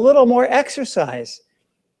up a little more exercise.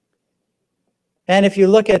 And if you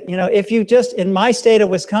look at, if you just, in my state of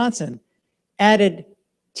Wisconsin, added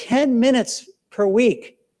 10 minutes per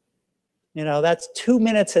week, that's 2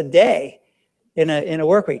 minutes a day in a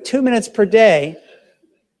work week, 2 minutes per day,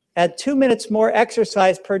 add 2 minutes more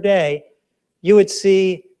exercise per day, you would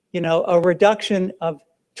see, a reduction of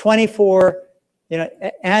 24,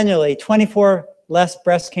 annually, 24 less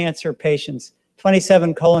breast cancer patients,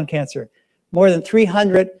 27 colon cancer, more than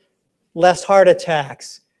 300 less heart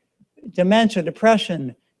attacks, dementia,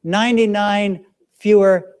 depression, 99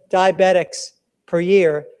 fewer diabetics per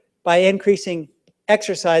year by increasing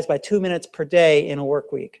exercise by 2 minutes per day in a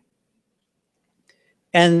work week.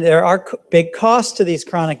 And there are big costs to these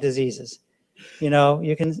chronic diseases. You know,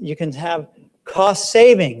 you can have cost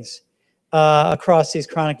savings across these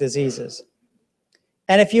chronic diseases.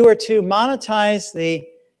 And if you were to monetize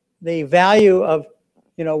the value of,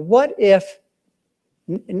 you know, what if,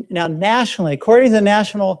 now nationally, according to the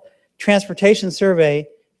National Transportation Survey,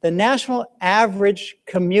 the national average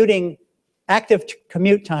active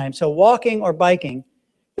commute time, so walking or biking,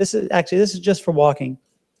 this is just for walking.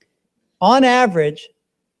 On average,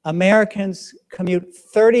 Americans commute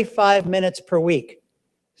 35 minutes per week.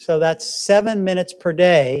 So that's 7 minutes per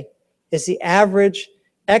day is the average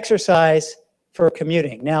exercise for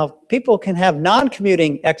commuting. Now, people can have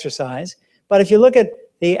non-commuting exercise, but if you look at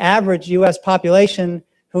the average US population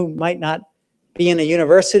who might not be in a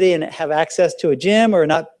university and have access to a gym or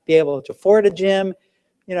not be able to afford a gym,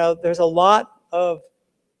 you know, there's a lot of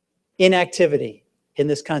inactivity in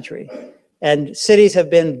this country. And cities have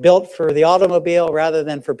been built for the automobile rather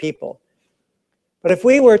than for people. But if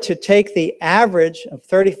we were to take the average of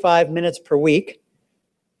 35 minutes per week,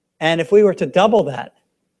 and if we were to double that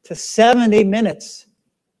to 70 minutes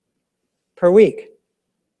per week,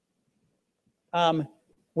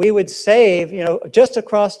 we would save, you know, just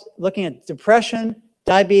across looking at depression,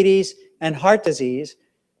 diabetes, and heart disease,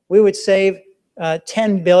 we would save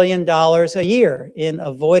 $10 billion a year in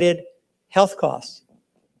avoided health costs.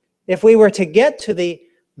 If we were to get to the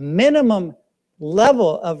minimum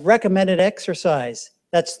level of recommended exercise,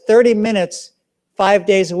 that's 30 minutes, 5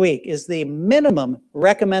 days a week, is the minimum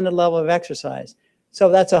recommended level of exercise. So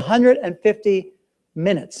that's 150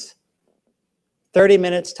 minutes. 30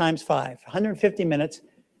 minutes times 5, 150 minutes.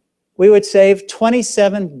 We would save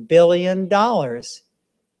 $27 billion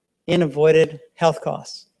in avoided health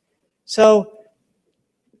costs. So,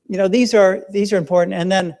 you know, these are important.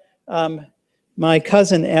 And then my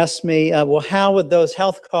cousin asked me, well, how would those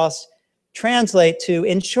health costs translate to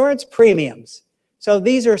insurance premiums? So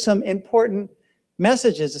these are some important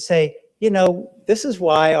messages to say, you know, this is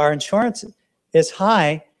why our insurance is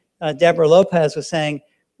high. Deborah Lopez was saying,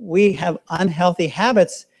 we have unhealthy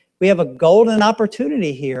habits. We have a golden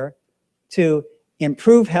opportunity here to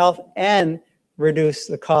improve health and reduce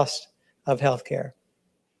the cost of healthcare.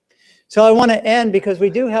 So I want to end because we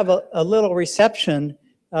do have a little reception.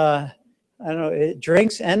 I don't know,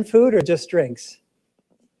 drinks and food or just drinks?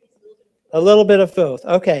 A little bit of both.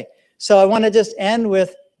 Okay. So I want to just end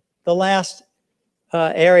with the last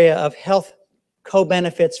area of health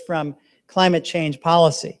co-benefits from climate change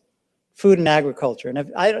policy, food and agriculture.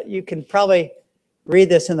 And you can probably read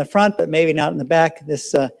this in the front, but maybe not in the back.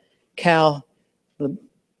 This the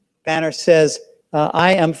banner says,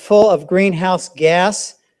 I am full of greenhouse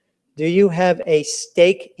gas. Do you have a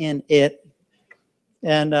stake in it?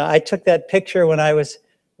 And I took that picture when I was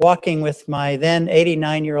walking with my then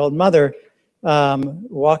 89-year-old mother,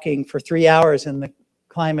 walking for 3 hours in the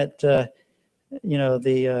climate,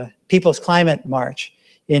 the People's Climate March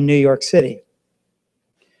in New York City.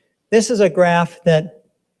 This is a graph that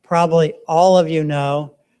probably all of you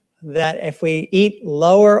know, that if we eat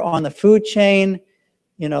lower on the food chain,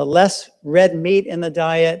 you know, less red meat in the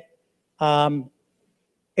diet,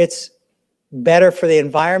 it's better for the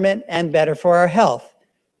environment and better for our health.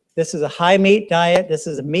 This is a high meat diet. This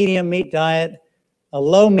is a medium meat diet, a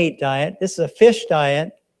low meat diet. This is a fish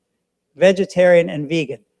diet, vegetarian and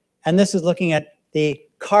vegan. And this is looking at the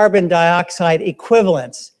carbon dioxide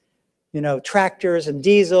equivalents, you know, tractors and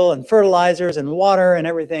diesel and fertilizers and water and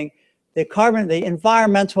everything. The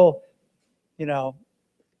environmental, you know,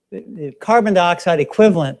 the carbon dioxide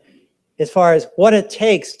equivalent as far as what it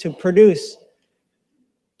takes to produce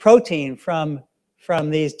protein from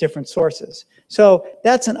these different sources. So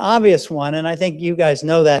that's an obvious one, and I think you guys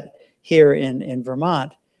know that here in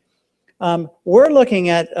Vermont. We're looking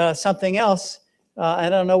at something else. I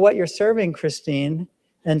don't know what you're serving, Christine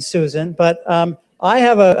and Susan, but I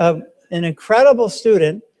have an incredible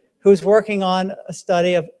student who's working on a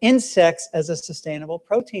study of insects as a sustainable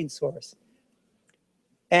protein source.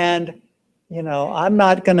 And, you know, I'm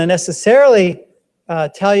not going to necessarily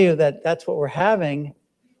tell you that that's what we're having,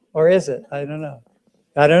 or is it? I don't know.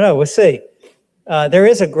 I don't know. We'll see. There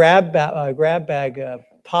is a grab bag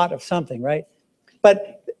pot of something, right?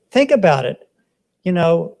 But think about it. You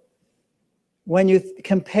know, when you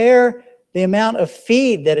compare the amount of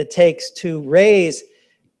feed that it takes to raise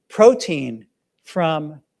protein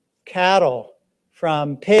from cattle,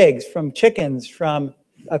 from pigs, from chickens, from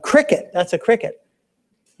a cricket, that's a cricket.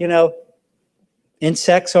 You know,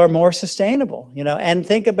 insects are more sustainable, you know, and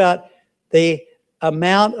think about the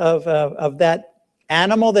amount of that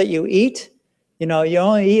animal that you eat. You know, you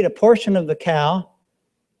only eat a portion of the cow,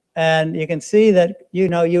 and you can see that, you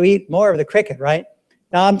know, you eat more of the cricket, right?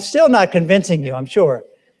 Now, I'm still not convincing you, I'm sure.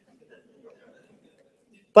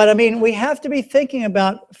 But I mean, we have to be thinking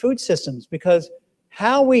about food systems, because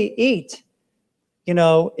how we eat, you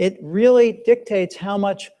know, it really dictates how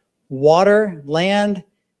much water, land,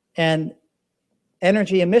 and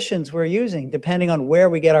energy emissions we're using, depending on where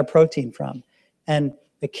we get our protein from. And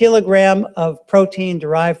a kilogram of protein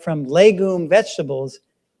derived from legume vegetables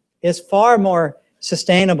is far more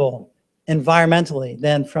sustainable environmentally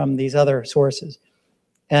than from these other sources.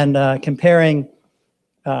 And comparing,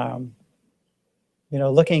 you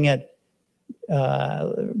know, looking at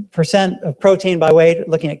percent of protein by weight,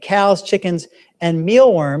 looking at cows, chickens, and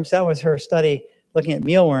mealworms, that was her study looking at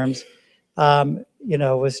mealworms, you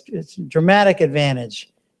know, it's dramatic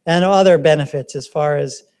advantage, and other benefits as far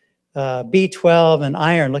as B12 and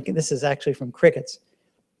iron. Look, this is actually from crickets.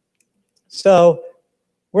 So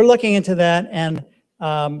we're looking into that, and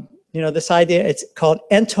you know, this idea, it's called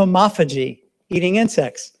entomophagy, eating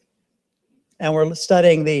insects. And we're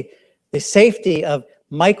studying the safety of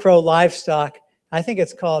micro livestock. I think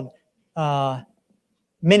it's called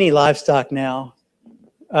mini livestock now.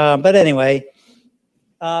 But anyway,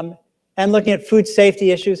 and looking at food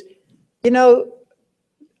safety issues. You know,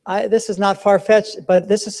 this is not far-fetched, but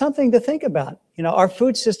this is something to think about. You know, our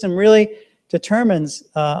food system really determines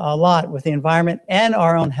a lot with the environment and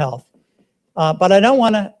our own health. But I don't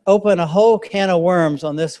want to open a whole can of worms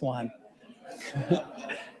on this one.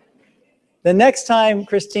 The next time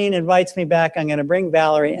Christine invites me back, I'm going to bring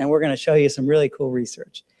Valerie, and we're going to show you some really cool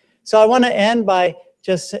research. So I want to end by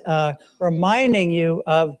just reminding you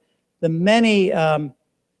of the many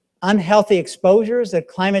unhealthy exposures that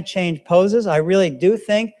climate change poses. I really do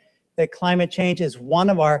think that climate change is one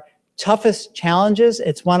of our toughest challenges.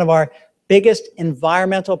 It's one of our biggest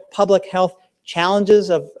environmental public health challenges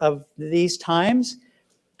of these times.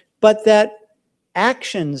 But that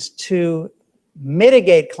actions to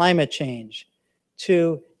mitigate climate change,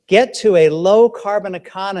 to get to a low carbon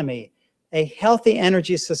economy, a healthy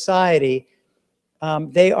energy society,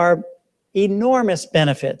 they are enormous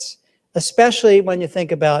benefits, especially when you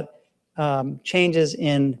think about changes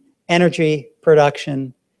in energy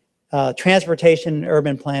production, transportation and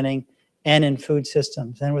urban planning, and in food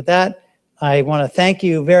systems. And with that, I want to thank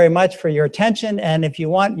you very much for your attention. And if you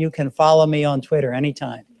want, you can follow me on Twitter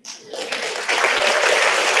anytime.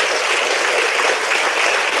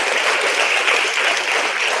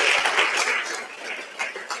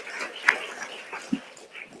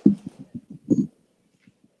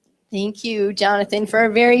 Thank you, Jonathan, for a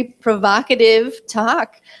very provocative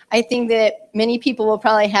talk. I think that many people will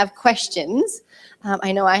probably have questions.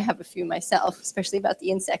 I know I have a few myself, especially about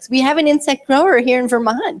the insects. We have an insect grower here in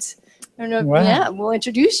Vermont. I don't know. Wow. Yeah, we'll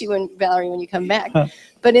introduce you, Valerie, when you come back.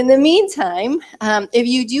 But in the meantime, if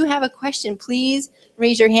you do have a question, please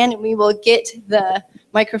raise your hand and we will get the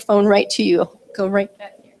microphone right to you. Go right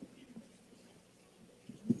back here.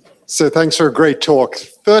 So thanks for a great talk.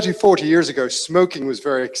 30, 40 years ago, smoking was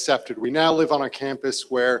very accepted. We now live on a campus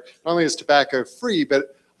where not only is tobacco free,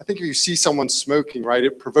 but I think if you see someone smoking, right,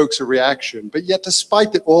 it provokes a reaction. But yet,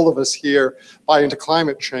 despite that all of us here buy into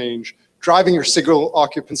climate change, driving your single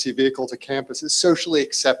occupancy vehicle to campus is socially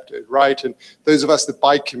accepted, right? And those of us that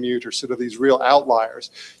bike commute are sort of these real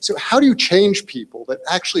outliers. So how do you change people that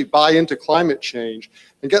actually buy into climate change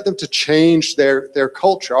and get them to change their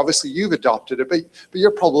culture? Obviously, you've adopted it, but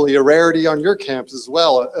you're probably a rarity on your campus as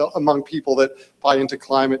well among people that buy into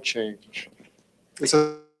climate change. And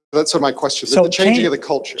so that's sort of my question, so the changing of the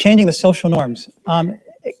culture. Changing the social norms.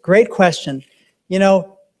 Great question. You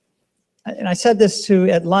know, and I said this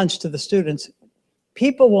at lunch to the students,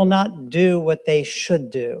 people will not do what they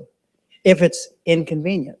should do if it's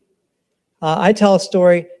inconvenient. I tell a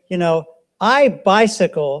story, you know, I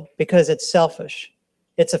bicycle because it's selfish.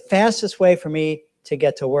 It's the fastest way for me to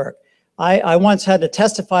get to work. I once had to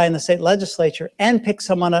testify in the state legislature and pick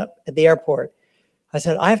someone up at the airport. I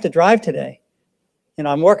said, I have to drive today. You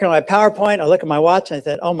know, I'm working on my PowerPoint. I look at my watch and I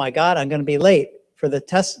said, oh my God, I'm going to be late for the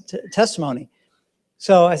testimony.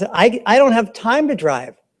 So I said, I don't have time to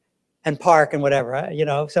drive and park and whatever, you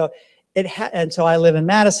know. So and so I live in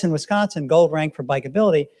Madison, Wisconsin, gold rank for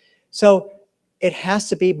bikeability. So it has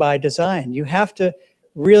to be by design. You have to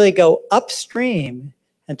really go upstream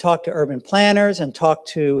and talk to urban planners and talk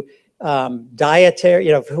to dietary,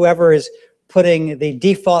 you know, whoever is putting the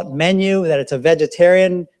default menu that it's a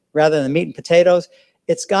vegetarian rather than meat and potatoes.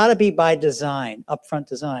 It's got to be by design, upfront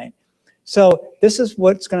design. So this is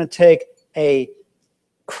what's going to take a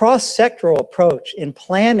cross-sectoral approach in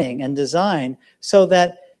planning and design so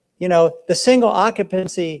that, you know, the single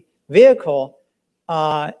occupancy vehicle,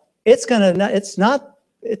 it's going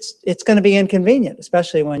to be inconvenient,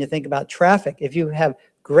 especially when you think about traffic. If you have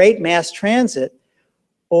great mass transit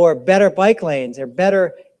or better bike lanes, or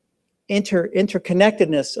better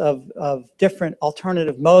interconnectedness of different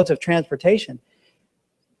alternative modes of transportation.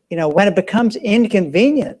 You know, when it becomes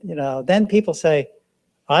inconvenient, you know, then people say,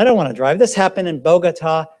 I don't want to drive. This happened in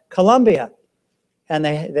Bogota, Colombia. And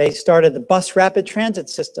they started the bus rapid transit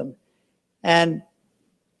system. And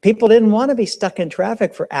people didn't want to be stuck in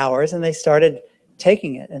traffic for hours, and they started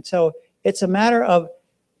taking it. And so it's a matter of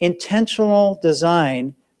intentional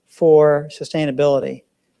design for sustainability,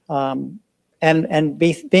 and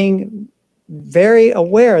being very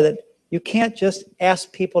aware that you can't just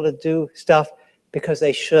ask people to do stuff because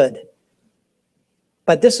they should.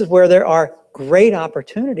 But this is where there are great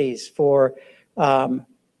opportunities for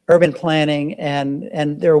urban planning,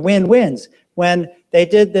 and there are win-wins. When they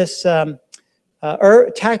did this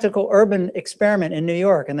tactical urban experiment in New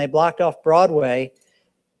York, and they blocked off Broadway,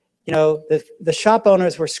 you know, the shop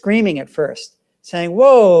owners were screaming at first, saying,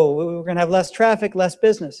 whoa, we're going to have less traffic, less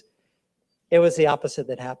business. It was the opposite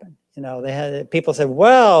that happened. You know, people said,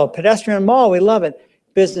 well, pedestrian mall, we love it.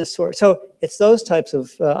 Business source. So it's those types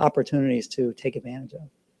of opportunities to take advantage of.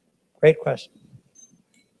 Great question.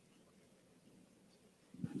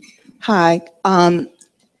 Hi.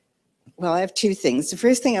 Well, I have two things. The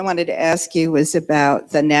first thing I wanted to ask you was about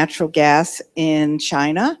the natural gas in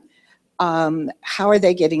China. How are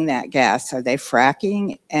they getting that gas? Are they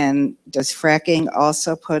fracking? And does fracking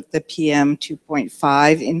also put the PM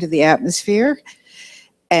 2.5 into the atmosphere?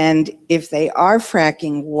 And if they are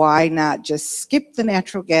fracking, why not just skip the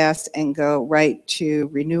natural gas and go right to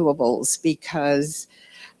renewables? Because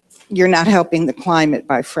you're not helping the climate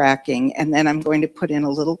by fracking. And then I'm going to put in a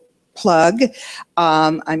little plug.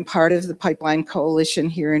 I'm part of the Pipeline Coalition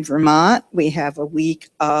here in Vermont. We have a week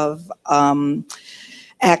of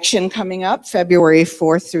action coming up, February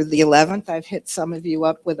 4th through the 11th. I've hit some of you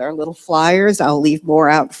up with our little flyers. I'll leave more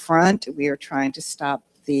out front. We are trying to stop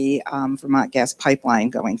the Vermont gas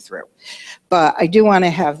pipeline going through. But I do want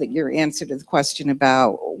to have your answer to the question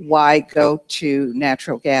about why go to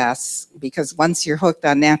natural gas, because once you're hooked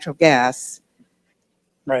on natural gas,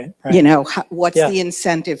 right. you know, what's the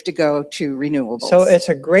incentive to go to renewables? So it's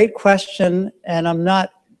a great question, and I'm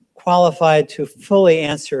not qualified to fully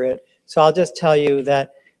answer it. So I'll just tell you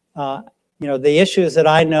that, you know, the issues that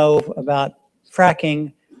I know about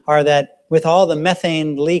fracking are that with all the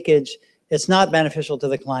methane leakage, it's not beneficial to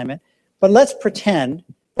the climate. But let's pretend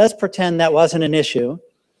that wasn't an issue,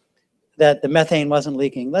 that the methane wasn't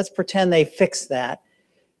leaking. Let's pretend they fixed that.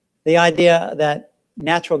 The idea that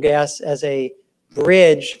natural gas as a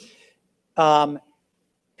bridge,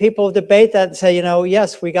 people debate that and say, you know,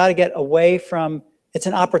 yes, we got to get away from, it's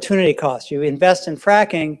an opportunity cost. You invest in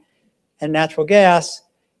fracking and natural gas,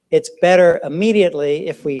 it's better immediately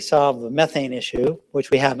if we solve the methane issue,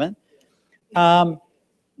 which we haven't.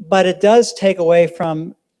 But it does take away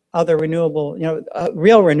from other renewable, you know,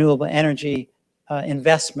 real renewable energy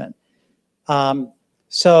investment.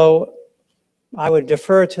 So I would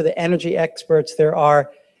defer to the energy experts. There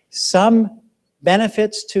are some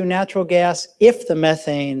benefits to natural gas if the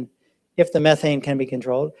methane can be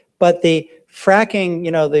controlled. But the fracking,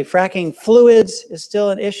 you know, the fracking fluids is still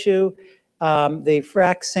an issue. The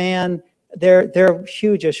frac sand, there are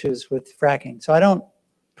huge issues with fracking. So I don't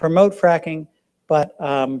promote fracking, but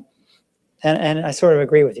and I sort of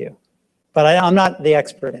agree with you, but I'm not the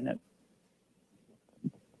expert in it.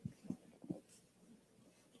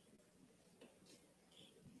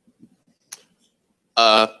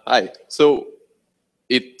 Hi. So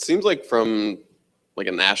it seems like from like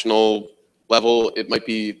a national level, it might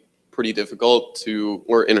be pretty difficult to,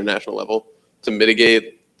 or international level, to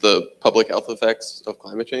mitigate the public health effects of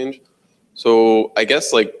climate change. So I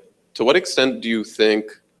guess, like, to what extent do you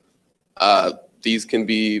think these can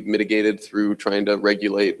be mitigated through trying to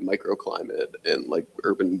regulate microclimate and like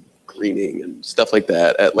urban greening and stuff like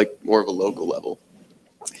that at like more of a local level?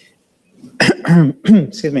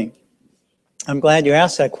 Excuse me. I'm glad you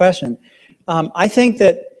asked that question. I think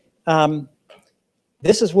that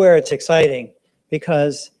this is where it's exciting,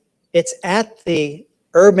 because it's at the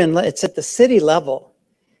it's at the city level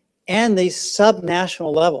and these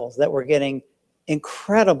sub-national levels that we're getting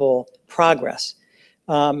incredible progress.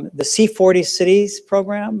 The C40 cities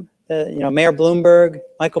program, you know, Mayor Bloomberg,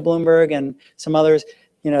 Michael Bloomberg, and some others,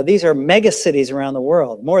 you know, these are mega cities around the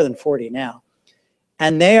world, more than 40 now.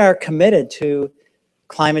 And they are committed to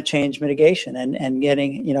climate change mitigation and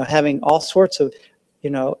getting, you know, having all sorts of, you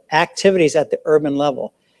know, activities at the urban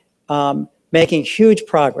level, making huge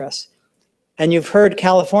progress. And you've heard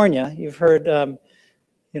California, you've heard,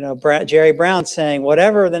 you know, Jerry Brown saying,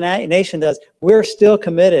 whatever the nation does, we're still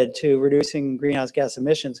committed to reducing greenhouse gas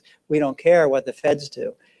emissions. We don't care what the feds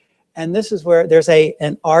do. And this is where there's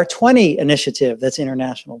an R20 initiative that's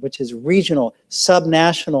international, which is regional,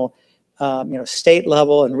 subnational, state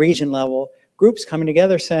level and region level groups coming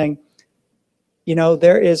together saying,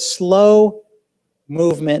 there is slow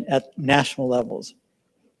movement at national levels.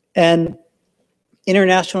 And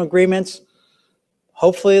international agreements,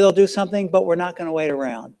 hopefully they'll do something, but we're not going to wait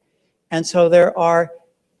around. And so there are,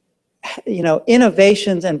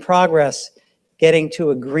 innovations and progress getting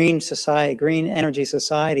to a green society, green energy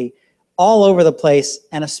society all over the place,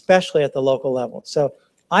 and especially at the local level. So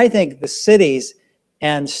I think the cities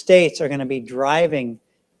and states are going to be driving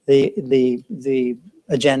the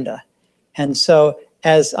agenda. And so,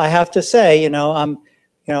 as I have to say,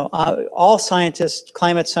 all scientists,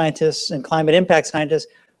 climate scientists and climate impact scientists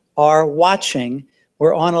are watching.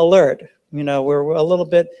 We're on alert. We're a little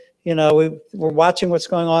bit, we're watching what's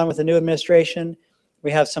going on with the new administration.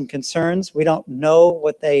 We have some concerns. We don't know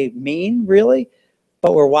what they mean really,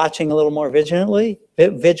 but we're watching a little more vigilantly.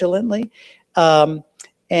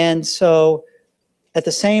 And so at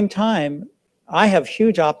the same time, I have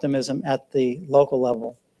huge optimism at the local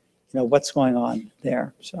level, what's going on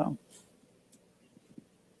there, so.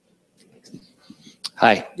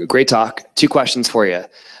 Hi, great talk. 2 questions for you.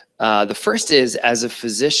 The first is, as a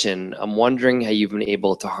physician, I'm wondering how you've been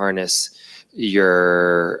able to harness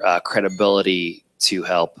your credibility to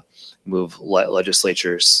help move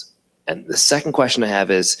legislatures. And the second question I have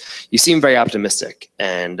is, you seem very optimistic,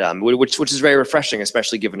 and which is very refreshing,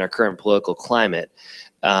 especially given our current political climate.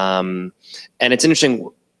 And it's interesting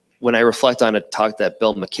when I reflect on a talk that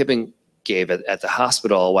Bill McKibben gave at the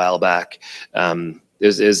hospital a while back. It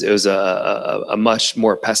was a much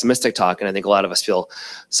more pessimistic talk, and I think a lot of us feel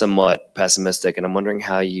somewhat pessimistic. And I'm wondering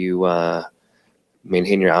how you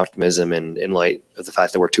maintain your optimism in light of the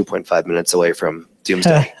fact that we're 2.5 minutes away from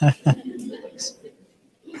doomsday.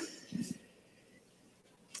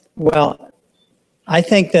 Well, I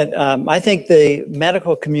think that the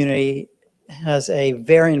medical community has a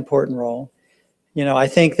very important role. I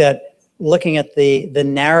think that looking at the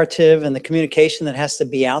narrative and the communication that has to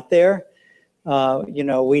be out there,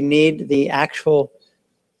 we need the actual,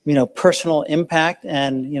 personal impact.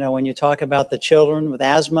 And, when you talk about the children with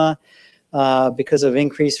asthma, because of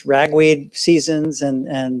increased ragweed seasons,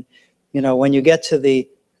 and when you get to the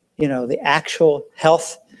actual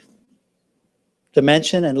health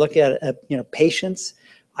dimension and look at patients,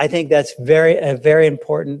 I think that's a very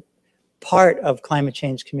important part of climate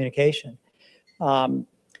change communication.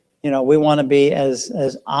 We want to be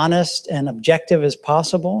as honest and objective as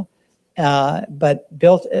possible, but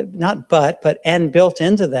built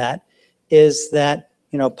into that is that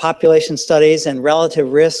population studies and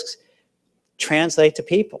relative risks translate to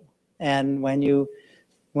people. And when you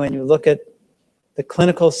look at the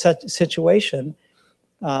clinical situation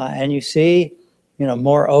and you see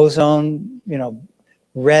more ozone,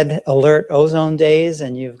 red alert ozone days,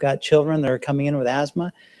 and you've got children that are coming in with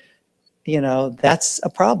asthma, that's a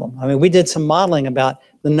problem. I mean, we did some modeling about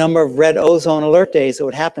the number of red ozone alert days that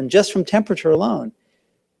would happen just from temperature alone.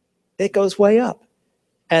 It goes way up.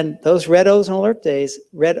 And those red ozone alert days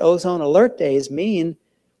mean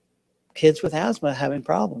kids with asthma having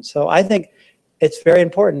problems. So I think it's very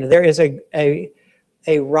important. There is a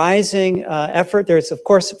rising effort. There's, of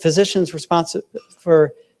course, physicians responsible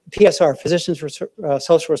for PSR, Physicians for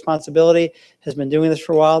Social Responsibility, has been doing this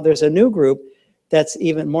for a while. There's a new group that's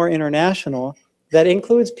even more international that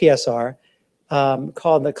includes PSR,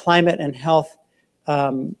 called the Climate and Health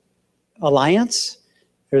Alliance.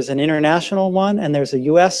 There's an international one, and there's a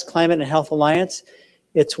US Climate and Health Alliance.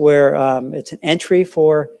 It's where it's an entry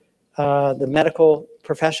for the medical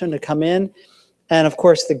profession to come in. And of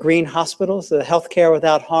course, the green hospitals, the healthcare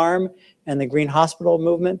without harm, and the green hospital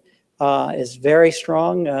movement is very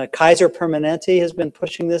strong. Kaiser Permanente has been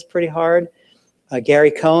pushing this pretty hard.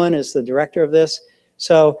 Gary Cohen is the director of this.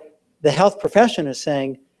 So the health profession is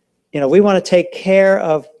saying, we want to take care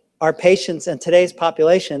of our patients and today's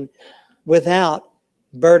population without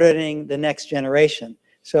burdening the next generation.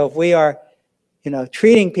 So if we are,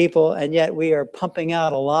 treating people and yet we are pumping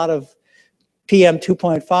out a lot of PM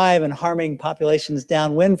 2.5 and harming populations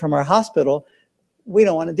downwind from our hospital, we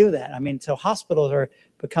don't want to do that. I mean, so hospitals are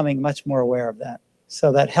becoming much more aware of that.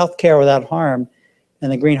 So that healthcare without harm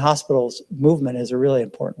and the green hospitals movement is a really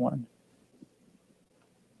important one.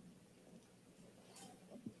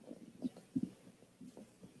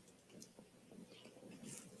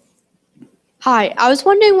 Hi, I was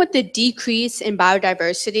wondering with the decrease in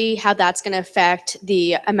biodiversity, how that's going to affect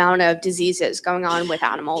the amount of diseases going on with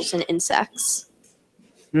animals and insects.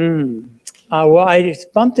 Well, I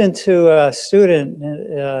bumped into a student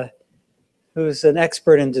who's an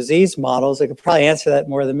expert in disease models, that could probably answer that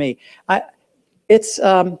more than me. It's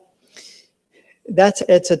a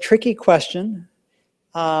tricky question.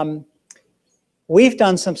 We've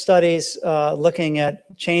done some studies looking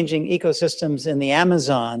at changing ecosystems in the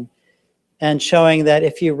Amazon and showing that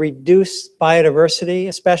if you reduce biodiversity,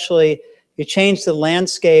 especially you change the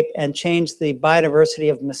landscape and change the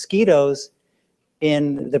biodiversity of mosquitoes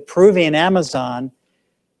in the Peruvian Amazon,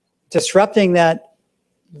 disrupting that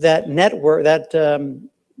network, that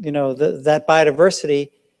biodiversity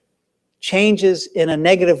changes in a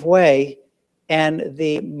negative way, and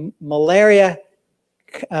the malaria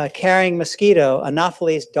carrying mosquito,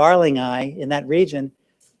 Anopheles darlingi, in that region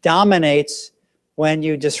dominates when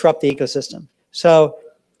you disrupt the ecosystem. So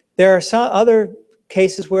there are some other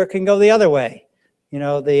cases where it can go the other way.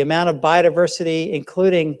 The amount of biodiversity,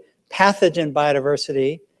 including pathogen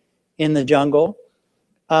biodiversity in the jungle,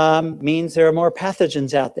 means there are more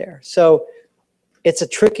pathogens out there. So it's a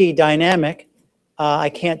tricky dynamic. I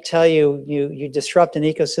can't tell you, you disrupt an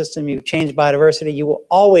ecosystem, you change biodiversity, you will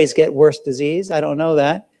always get worse disease. I don't know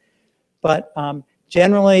that. But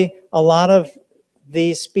generally, a lot of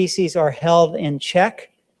these species are held in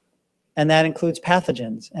check, and that includes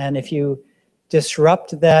pathogens. And if you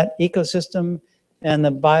disrupt that ecosystem and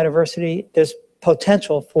the biodiversity, there's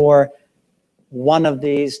potential for one of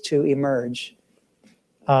these to emerge.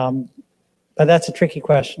 But that's a tricky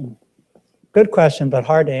question. Good question, but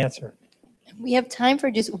hard to answer. We have time for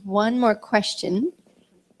just one more question.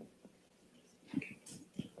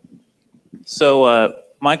 So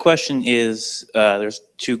my question is, there's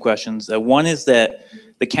two questions. One is that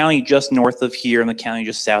the county just north of here and the county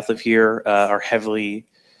just south of here are heavily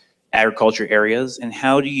agriculture areas. And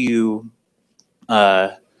how do you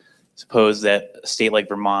suppose that a state like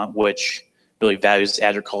Vermont, which really values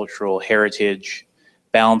agricultural heritage,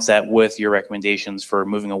 balance that with your recommendations for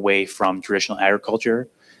moving away from traditional agriculture?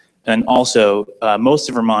 And also, most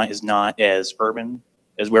of Vermont is not as urban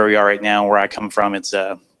as where we are right now. Where I come from, it's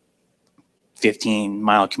a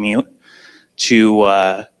 15-mile commute to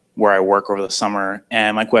where I work over the summer.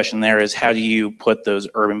 And my question there is, how do you put those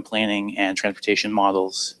urban planning and transportation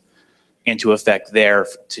models into effect there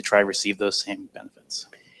to try to receive those same benefits?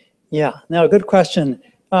 Yeah, no, good question.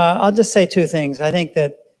 I'll just say two things. I think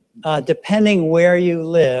that depending where you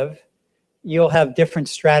live, you'll have different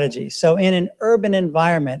strategies. So in an urban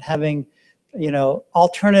environment, having,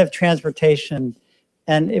 alternative transportation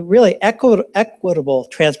and really equitable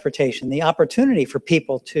transportation, the opportunity for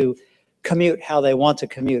people to commute how they want to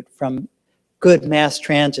commute, from good mass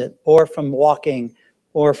transit or from walking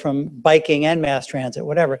or from biking and mass transit,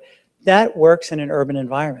 whatever, that works in an urban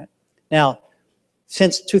environment. Now,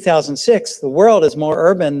 since 2006, the world is more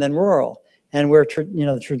urban than rural. And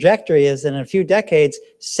the trajectory is that in a few decades,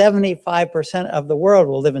 75% of the world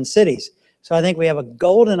will live in cities. So I think we have a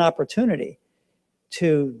golden opportunity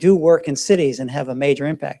to do work in cities and have a major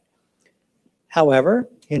impact. However,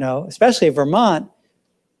 especially Vermont,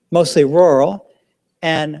 mostly rural,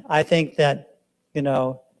 and I think that,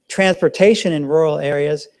 transportation in rural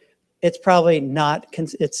areas, it's probably not,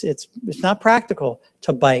 it's not practical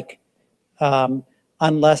to bike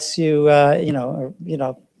unless you,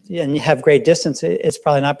 and you have great distance, it's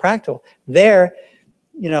probably not practical. There,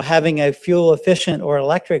 having a fuel efficient or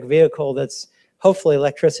electric vehicle that's hopefully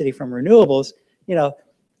electricity from renewables,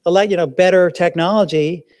 better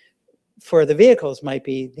technology for the vehicles might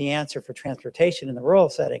be the answer for transportation in the rural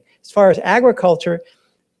setting. As far as agriculture,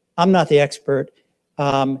 I'm not the expert,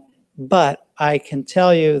 but I can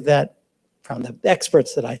tell you that from the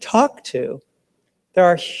experts that I talk to, there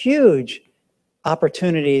are huge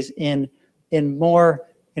opportunities in more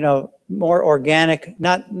more organic,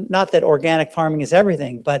 not that organic farming is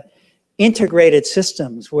everything, but integrated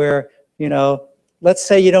systems where, let's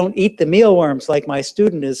say you don't eat the mealworms like my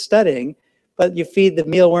student is studying, but you feed the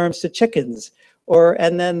mealworms to chickens,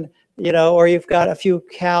 and then you've got a few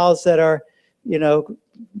cows that are,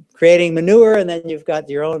 creating manure, and then you've got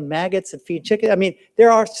your own maggots that feed chickens. I mean,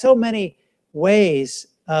 there are so many ways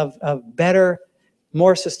of better,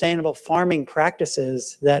 more sustainable farming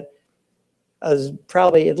practices that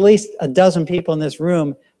probably at least a dozen people in this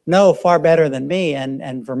room know far better than me,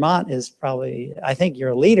 and Vermont is probably, I think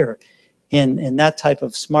you're a leader in that type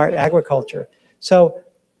of smart agriculture. So,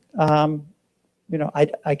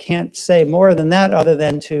 I can't say more than that other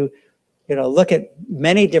than to, look at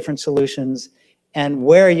many different solutions, and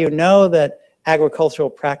where that agricultural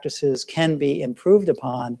practices can be improved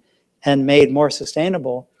upon and made more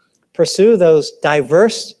sustainable, pursue those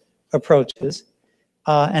diverse approaches,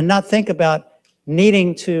 and not think about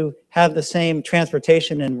needing to have the same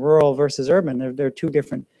transportation in rural versus urban. They're two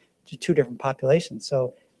different populations.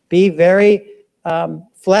 So be very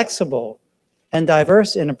flexible and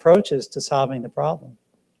diverse in approaches to solving the problem.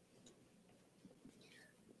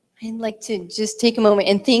 I'd like to just take a moment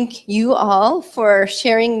and thank you all for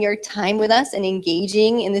sharing your time with us and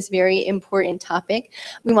engaging in this very important topic.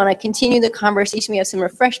 We want to continue the conversation. We have some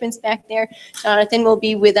refreshments back there. Jonathan will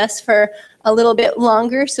be with us for a little bit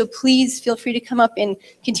longer, so please feel free to come up and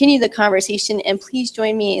continue the conversation, and please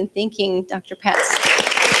join me in thanking Dr. Patz.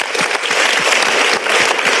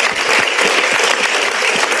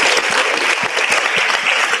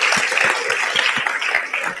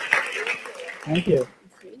 Thank you.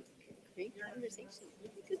 Great conversation.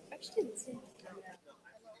 Good questions.